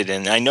feel dated,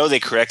 and I know they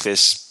correct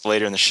this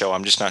later in the show,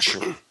 I'm just not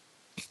sure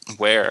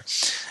where.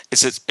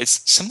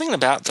 It's something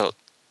about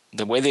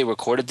the way they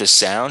recorded the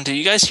sound. Do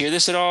you guys hear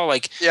this at all?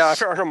 Like, yeah, I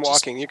heard him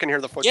walking. You can hear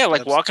the footsteps. Yeah,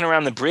 like walking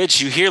around the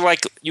bridge, you hear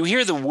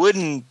the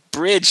wooden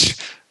bridge.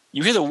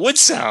 You hear the wood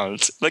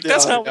sound. Like,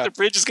 that's not what the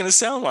bridge is going to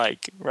sound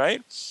like,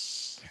 right?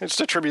 It's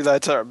to attribute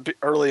that to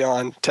early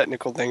on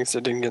technical things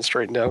that didn't get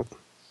straightened out.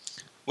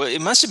 Well,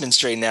 it must have been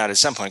straightened out at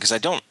some point because I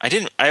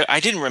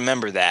didn't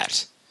remember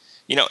that.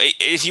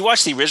 If you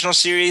watch the original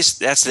series,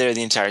 that's there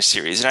the entire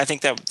series, and I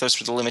think that those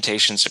were the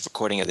limitations of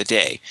recording of the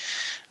day,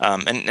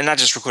 and not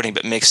just recording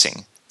but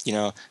mixing.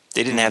 They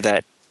didn't have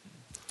that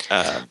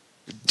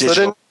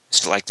digital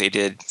like they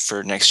did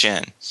for Next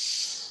Gen.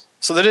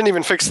 So they didn't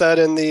even fix that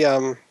in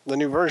the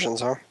new versions,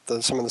 huh?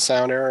 Some of the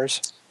sound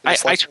errors. I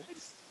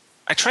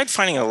tried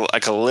finding a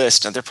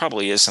list, and there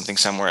probably is something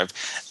somewhere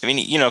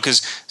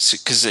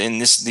because in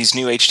these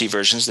new HD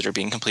versions that are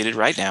being completed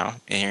right now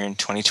here in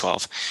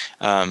 2012.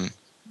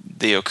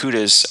 The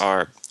Okudas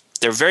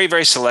they're very,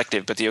 very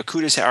selective, but the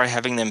Okudas are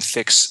having them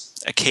fix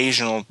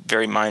occasional,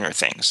 very minor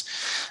things.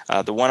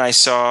 The one I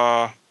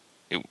saw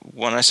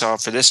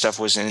for this stuff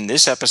was in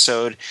this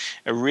episode.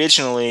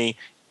 Originally,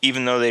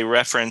 even though they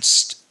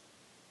referenced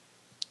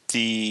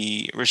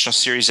the original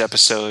series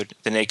episode,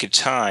 The Naked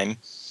Time,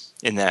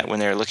 in that when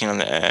they're looking on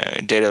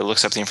the data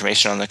looks up the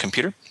information on the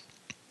computer,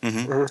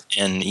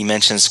 And he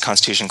mentions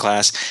Constitution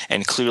class,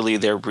 and clearly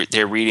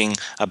they're reading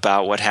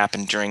about what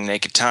happened during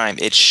Naked Time.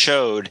 It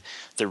showed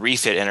the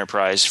refit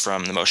Enterprise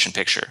from the motion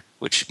picture,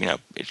 which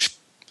it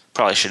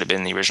probably should have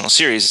been the original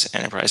series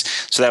Enterprise.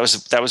 So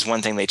that was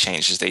one thing they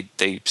changed, is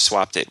they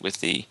swapped it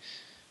with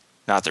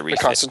not the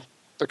refit,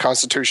 the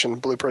Constitution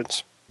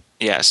blueprints.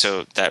 Yeah,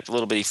 so that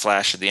little bitty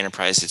flash of the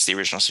Enterprise, it's the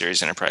original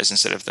series Enterprise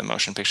instead of the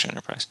motion picture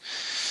Enterprise.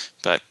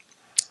 But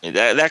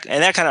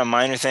that kind of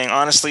minor thing,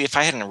 honestly, if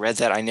I hadn't read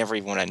that, I never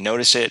even would have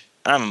noticed it.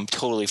 I'm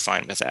totally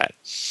fine with that.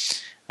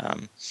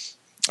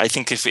 I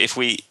think if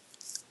we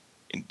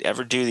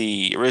ever do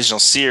the original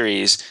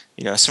series,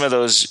 some of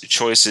those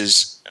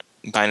choices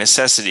by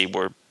necessity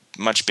were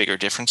much bigger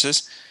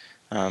differences.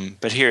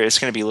 But here it's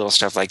going to be little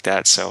stuff like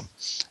that, so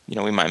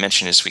we might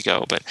mention as we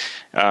go. But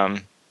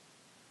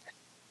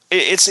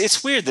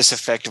it's weird, this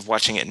effect of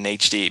watching it in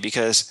HD,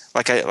 because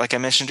like I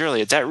mentioned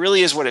earlier, that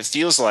really is what it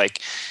feels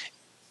like.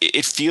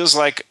 It feels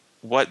like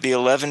what the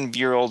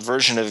 11-year-old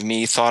version of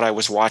me thought I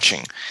was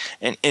watching,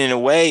 and in a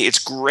way, it's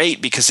great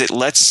because it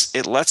lets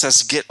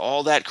us get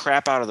all that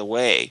crap out of the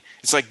way.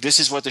 It's like, this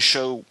is what the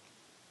show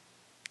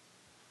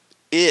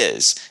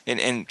is,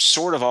 and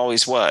sort of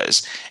always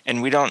was,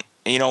 and we don't.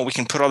 We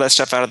can put all that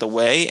stuff out of the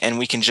way, and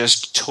we can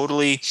just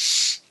totally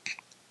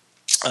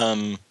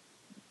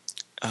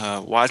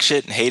watch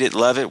it and hate it,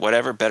 love it,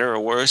 whatever, better or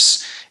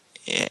worse,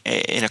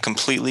 in a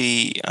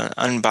completely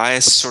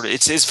unbiased sort of.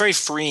 It's very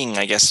freeing,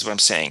 I guess is what I'm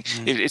saying.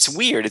 It's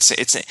weird.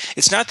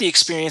 It's not the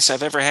experience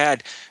I've ever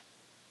had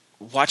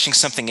watching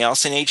something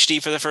else in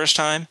HD for the first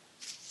time.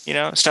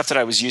 Stuff that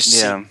I was used to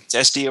seeing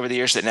SD over the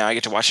years that now I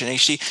get to watch in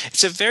HD.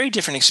 It's a very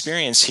different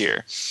experience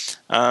here.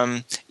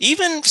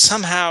 Even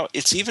somehow,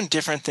 it's even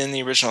different than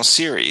the original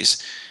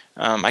series.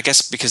 I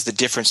guess because the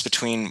difference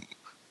between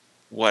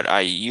what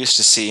I used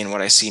to see and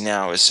what I see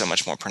now is so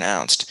much more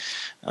pronounced.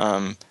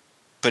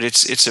 But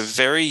it's a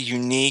very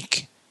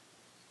unique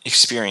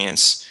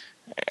experience.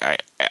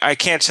 I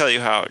can't tell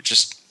you how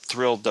just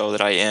thrilled though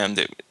that I am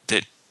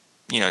that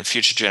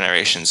future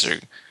generations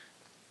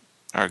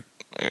are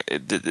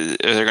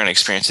they're going to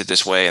experience it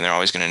this way, and they're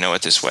always going to know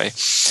it this way.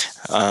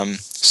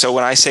 So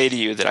when I say to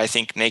you that I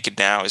think Naked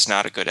Now is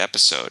not a good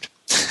episode,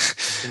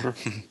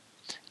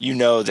 you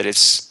know that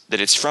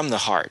it's from the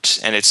heart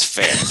and it's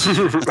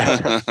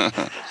fair.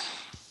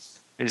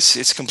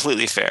 It's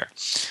completely fair.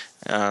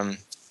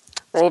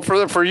 Well,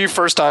 for you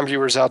first-time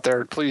viewers out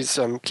there, please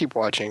keep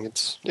watching.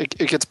 It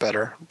gets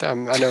better. I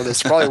know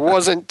this probably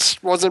wasn't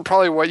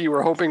probably what you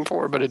were hoping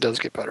for, but it does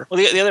get better.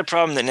 Well, the other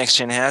problem that Next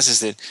Gen has is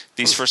that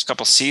these first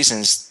couple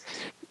seasons,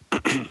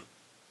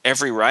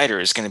 every writer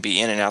is going to be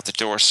in and out the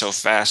door so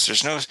fast.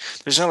 There's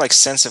no like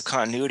sense of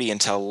continuity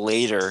until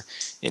later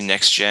in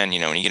Next Gen.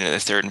 When you get into the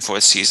third and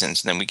fourth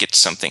seasons, and then we get to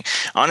something.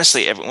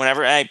 Honestly,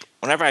 whenever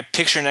I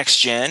picture Next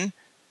Gen,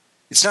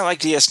 it's not like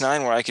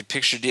DS9 where I could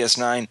picture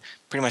DS9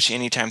 pretty much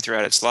any time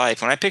throughout its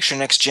life. When I picture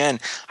Next Gen,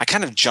 I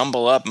kind of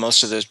jumble up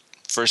most of the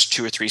first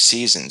 2 or 3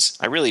 seasons.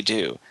 I really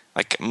do.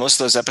 Like most of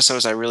those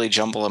episodes, I really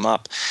jumble them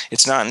up.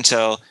 It's not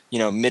until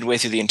midway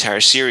through the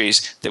entire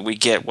series that we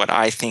get what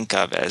I think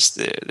of as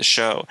the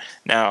show.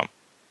 Now,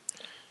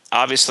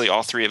 obviously,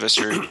 all three of us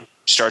are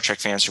Star Trek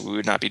fans, or we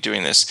would not be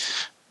doing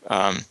this.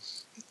 But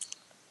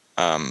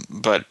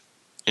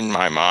in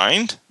my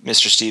mind,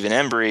 Mr. Stephen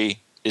Embry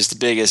is the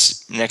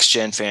biggest Next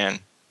Gen fan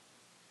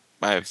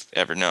I've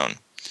ever known.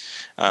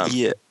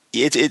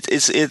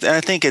 It's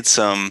I think it's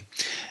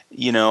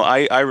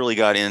I really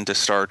got into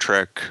Star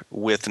Trek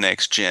with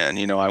Next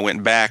Gen. I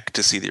went back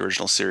to see the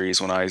original series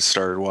when I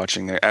started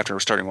watching after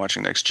starting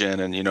watching Next Gen,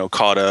 and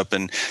caught up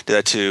and did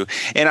that too.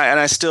 And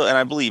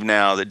I believe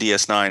now that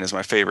DS9 is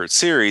my favorite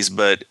series.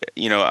 But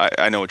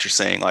I know what you're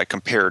saying. Like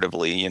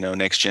comparatively,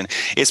 Next Gen.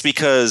 It's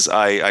because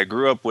I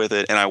grew up with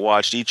it and I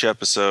watched each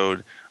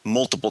episode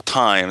multiple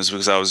times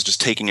because I was just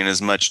taking in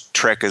as much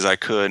Trek as I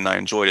could, and I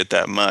enjoyed it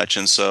that much.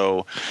 And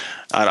so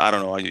I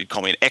don't know, you'd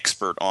call me an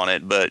expert on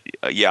it, but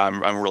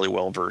I'm really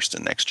well versed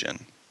in Next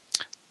Gen.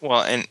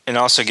 Well, and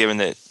also given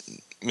that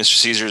Mr.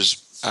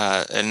 Caesar's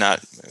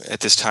not at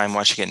this time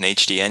watching it in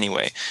HD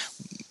anyway,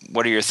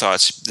 what are your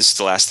thoughts? This is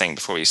the last thing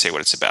before we say what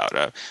it's about.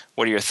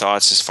 What are your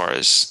thoughts as far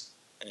as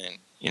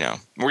we're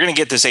going to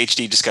get this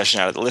HD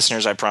discussion out of the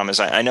listeners, I promise.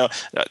 I know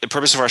the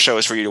purpose of our show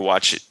is for you to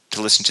watch it,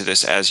 to listen to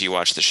this as you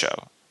watch the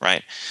show,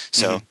 right?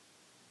 So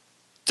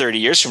 30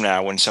 years from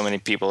now, when so many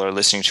people are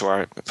listening to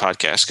our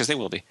podcast, because they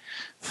will be.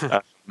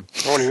 It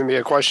won't even be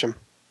a question.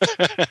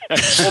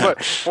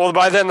 well,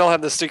 by then they'll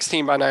have the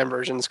 16:9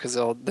 versions because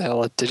they'll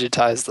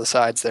digitize the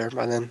sides there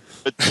by then.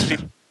 But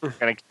people are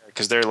going to care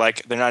because they're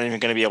not even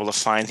going to be able to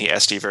find the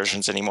SD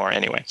versions anymore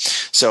anyway.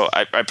 So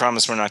I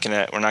promise we're not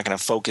going to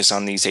focus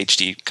on these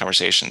HD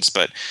conversations.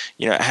 But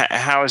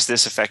how is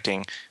this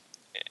affecting?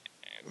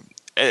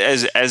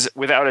 As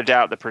without a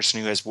doubt, the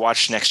person who has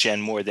watched Next Gen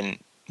more than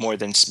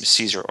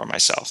Caesar or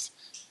myself.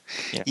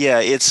 Yeah,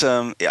 it's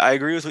I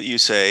agree with what you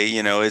say.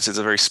 It's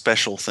a very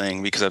special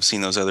thing because I've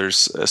seen those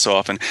others so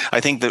often. I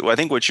think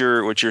what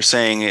you're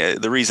saying,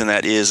 the reason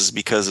that is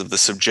because of the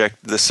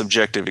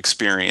subjective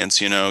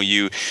experience.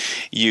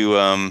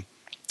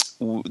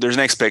 there's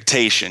an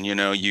expectation,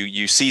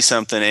 you see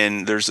something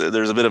and there's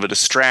a bit of a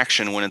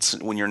distraction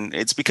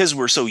it's because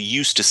we're so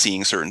used to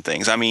seeing certain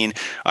things. I mean,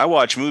 I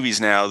watch movies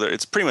now that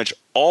it's pretty much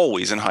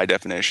always in high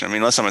definition. I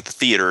mean, unless I'm at the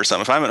theater or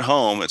something. If I'm at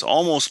home, it's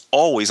almost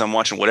always I'm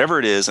watching whatever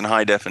it is in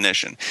high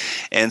definition.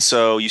 And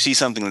so you see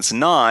something that's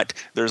not,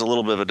 there's a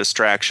little bit of a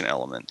distraction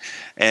element.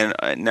 And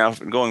now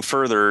going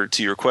further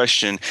to your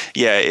question,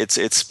 yeah,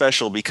 it's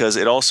special because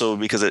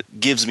it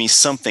gives me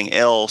something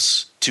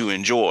else to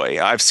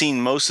enjoy. I've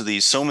seen most of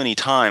these so many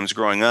times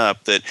growing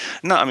up that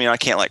I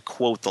can't like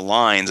quote the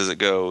lines as it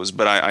goes,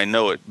 but I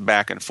know it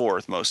back and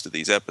forth most of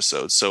these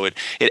episodes. So it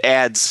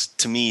adds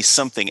to me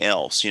something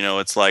else.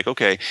 It's like,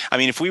 okay, I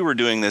mean, if we were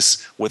doing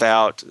this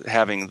without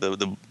having the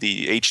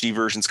HD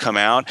versions come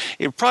out,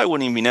 it probably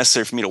wouldn't even be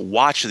necessary for me to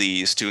watch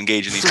these to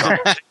engage in these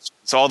conversations.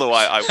 So although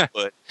I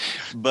would,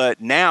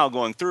 but now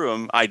going through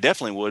them, I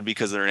definitely would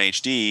because they're in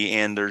HD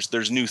and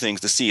there's new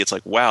things to see. It's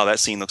like, wow, that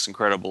scene looks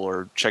incredible,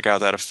 or check out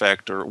that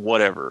effect, or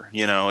whatever.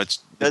 Does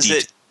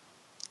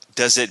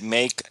it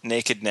make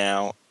Naked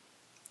Now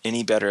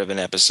any better of an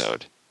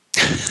episode?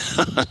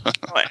 I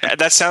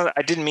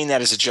didn't mean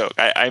that as a joke.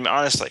 I'm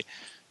honestly.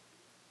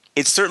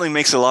 It certainly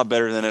makes it a lot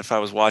better than if I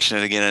was watching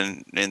it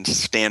again in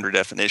standard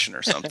definition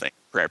or something,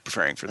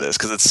 preparing for this,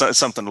 because it's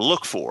something to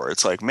look for.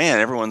 It's like, man,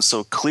 everyone's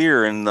so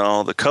clear in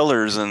all the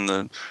colors and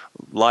the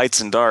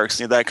lights and darks,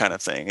 that kind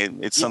of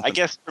thing. It's something. I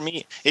guess for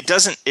me, it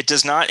does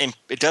not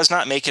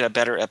make it a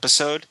better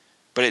episode,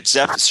 but it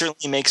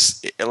certainly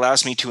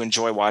allows me to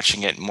enjoy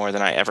watching it more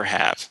than I ever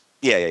have.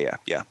 Yeah.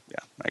 I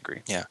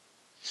agree. Yeah.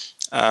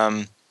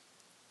 I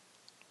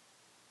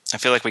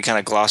feel like we kind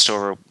of glossed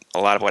over a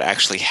lot of what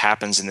actually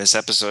happens in this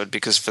episode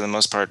because, for the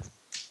most part,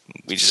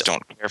 we just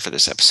don't care for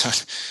this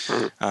episode.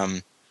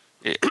 I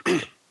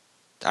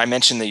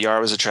mentioned that Yara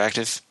was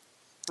attractive.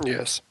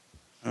 Yes.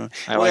 I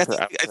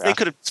think they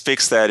could have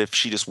fixed that if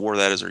she just wore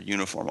that as her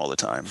uniform all the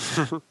time.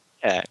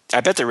 Yeah,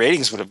 I bet the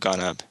ratings would have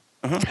gone up.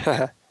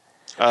 Uh-huh.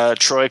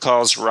 Troy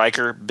calls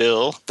Riker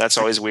Bill. That's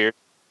always weird.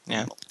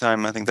 Yeah. All the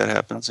time I think that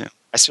happens, yeah.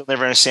 I still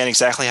never understand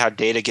exactly how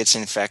Data gets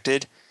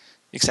infected.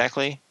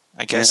 Exactly.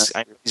 I guess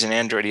he's an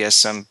android. He has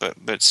some,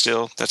 but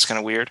still, that's kind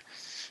of weird.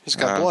 He's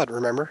got blood,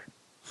 remember?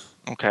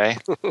 Okay.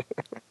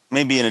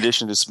 Maybe in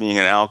addition to being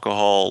an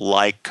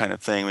alcohol-like kind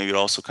of thing, maybe it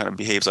also kind of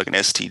behaves like an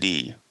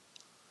STD.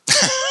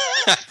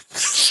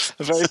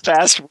 A very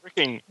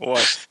fast-working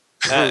one.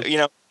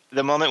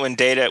 The moment when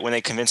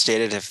they convinced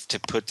Data to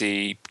put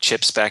the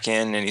chips back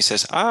in, and he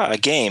says, a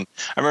game.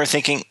 I remember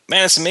thinking,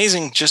 man, it's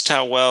amazing just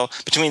how well,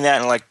 between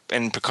that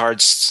and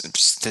Picard's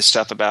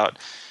stuff about,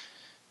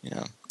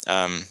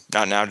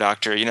 Not Now,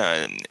 Doctor.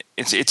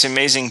 It's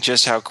amazing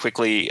just how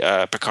quickly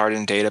Picard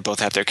and Data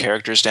both have their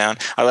characters down.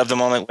 I love the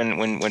moment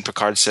when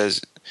Picard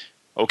says,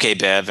 "Okay,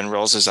 Bev," and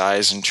rolls his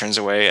eyes and turns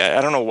away.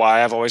 I don't know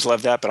why I've always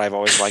loved that, but I've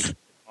always liked the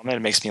moment.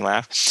 It makes me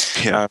laugh.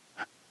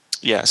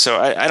 Yeah. So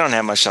I don't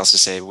have much else to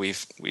say.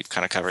 We've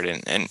kind of covered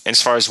it. And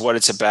as far as what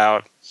it's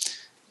about,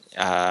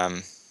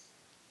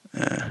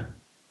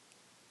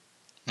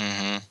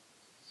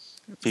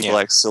 people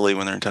act silly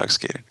when they're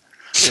intoxicated.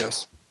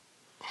 Yes.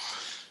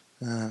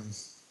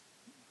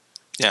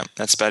 Yeah,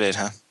 that's about it,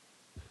 huh?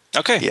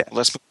 Okay, yeah.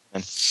 Let's move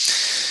on.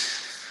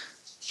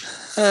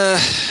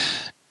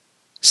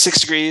 6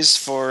 degrees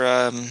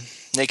for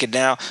Naked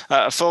Now.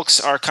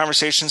 Folks, our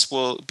conversations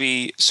will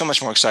be so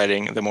much more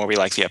exciting the more we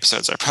like the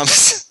episodes, I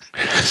promise.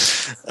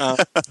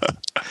 What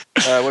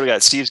do we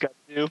got? Steve's got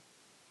 2?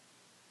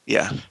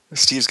 Yeah.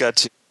 Steve's got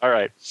 2. All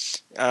right.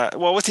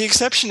 Well, with the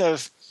exception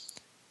of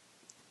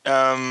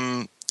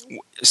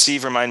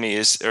Steve, remind me,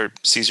 or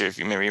Caesar, if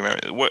you maybe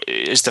remember, what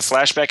is the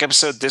flashback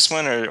episode? This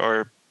one,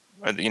 or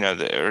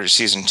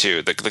season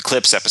 2, the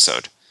clips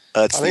episode?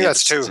 I think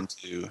that's 2. Season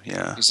 2,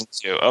 yeah. Season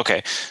 2.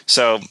 Okay,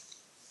 so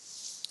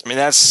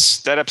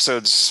that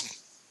episode's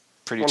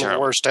pretty terrible. One of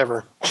the worst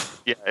ever.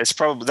 Yeah, it's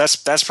probably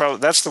that's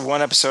the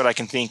one episode I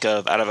can think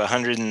of out of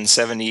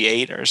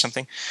 178 or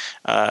something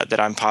that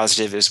I'm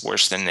positive is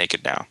worse than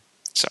Naked Now.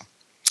 So,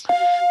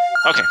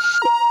 okay,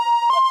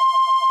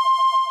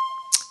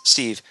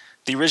 Steve.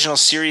 The original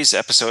series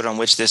episode on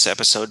which this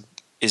episode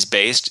is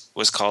based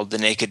was called The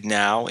Naked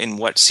Now. In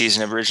what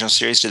season of original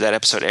series did that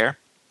episode air?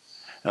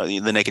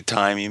 The Naked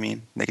Time, you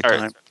mean? Naked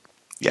Time?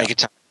 Yeah. Naked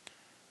Time.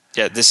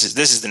 Yeah, this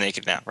is The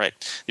Naked Now, right?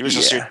 The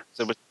original series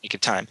episode was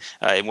Naked Time.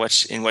 In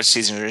what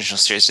season of original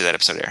series did that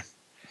episode air?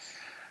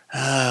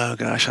 Oh,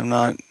 gosh, I'm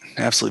not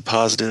absolutely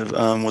positive.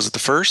 Was it the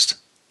first?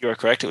 You are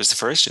correct. It was the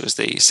first. It was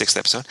the 6th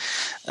episode.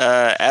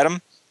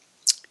 Adam?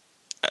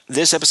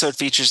 This episode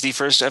features the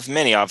first of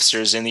many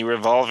officers in the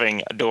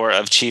revolving door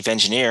of Chief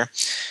Engineer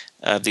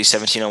of the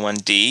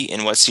 1701D.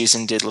 In what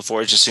season did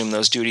LaForge assume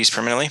those duties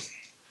permanently?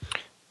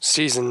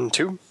 Season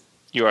 2.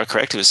 You are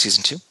correct. It was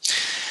season 2.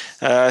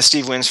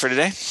 Steve wins for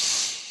today.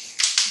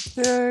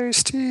 Yay,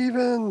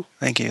 Steven.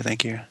 Thank you.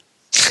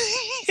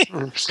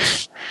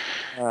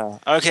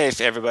 Okay,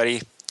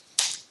 everybody.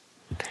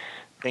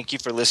 Thank you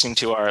for listening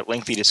to our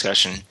lengthy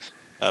discussion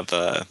of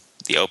the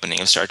opening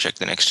of Star Trek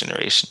The Next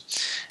Generation.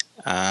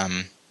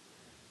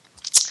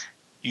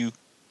 You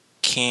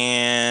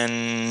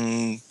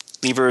can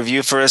leave a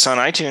review for us on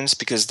iTunes,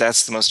 because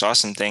that's the most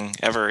awesome thing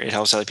ever. It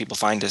helps other people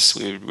find us.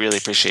 We would really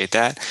appreciate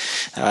that.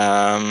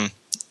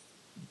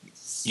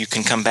 You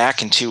can come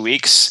back in 2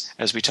 weeks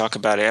as we talk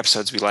about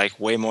episodes we like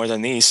way more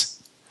than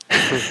these.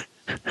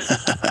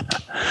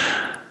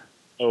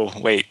 Oh,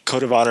 wait.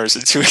 Code of Honor is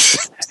in 2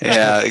 weeks.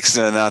 Yeah,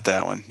 not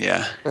that one.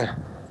 Yeah.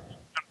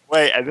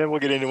 Wait, and then we'll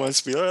get into one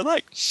spoiler I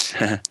like.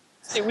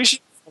 Hey, we should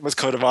with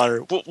Code of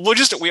Honor.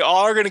 We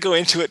all are going to go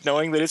into it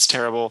knowing that it's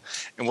terrible,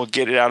 and we'll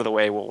get it out of the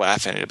way. We'll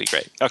laugh, and it'll be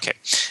great. Okay,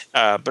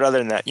 but other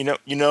than that,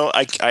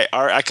 I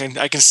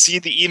can see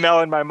the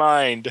email in my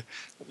mind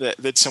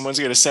that someone's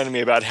going to send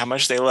me about how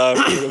much they love.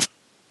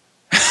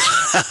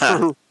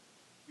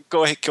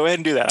 Go ahead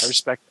and do that.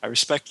 I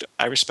respect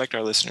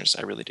our listeners.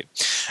 I really do.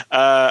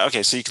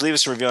 Okay, so you can leave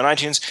us a review on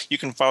iTunes. You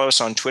can follow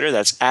us on Twitter.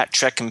 That's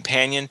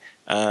 @TrekCompanion.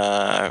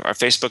 Our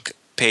Facebook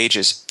page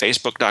is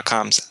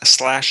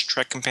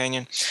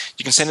facebook.com/TrekCompanion.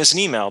 You can send us an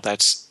email.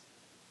 That's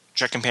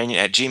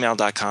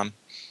trekcompanion@gmail.com.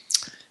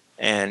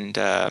 And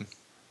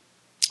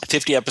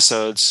 50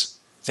 episodes.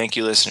 Thank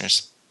you,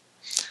 listeners.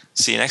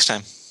 See you next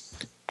time.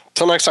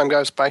 Till next time,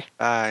 guys. Bye.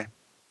 Bye.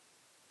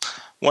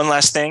 One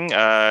last thing.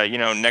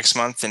 Next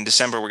month in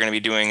December, we're going to be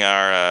doing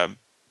our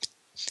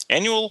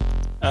annual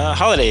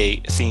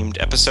holiday-themed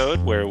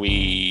episode where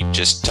we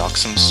just talk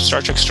some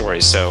Star Trek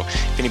stories. So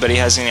if anybody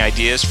has any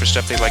ideas for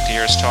stuff they'd like to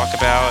hear us talk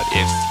about,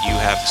 if you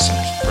have some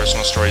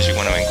personal stories you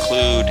want to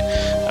include,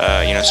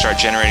 start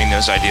generating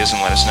those ideas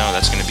and let us know.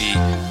 That's going to be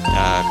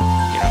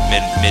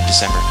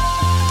mid-December.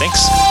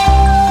 Thanks.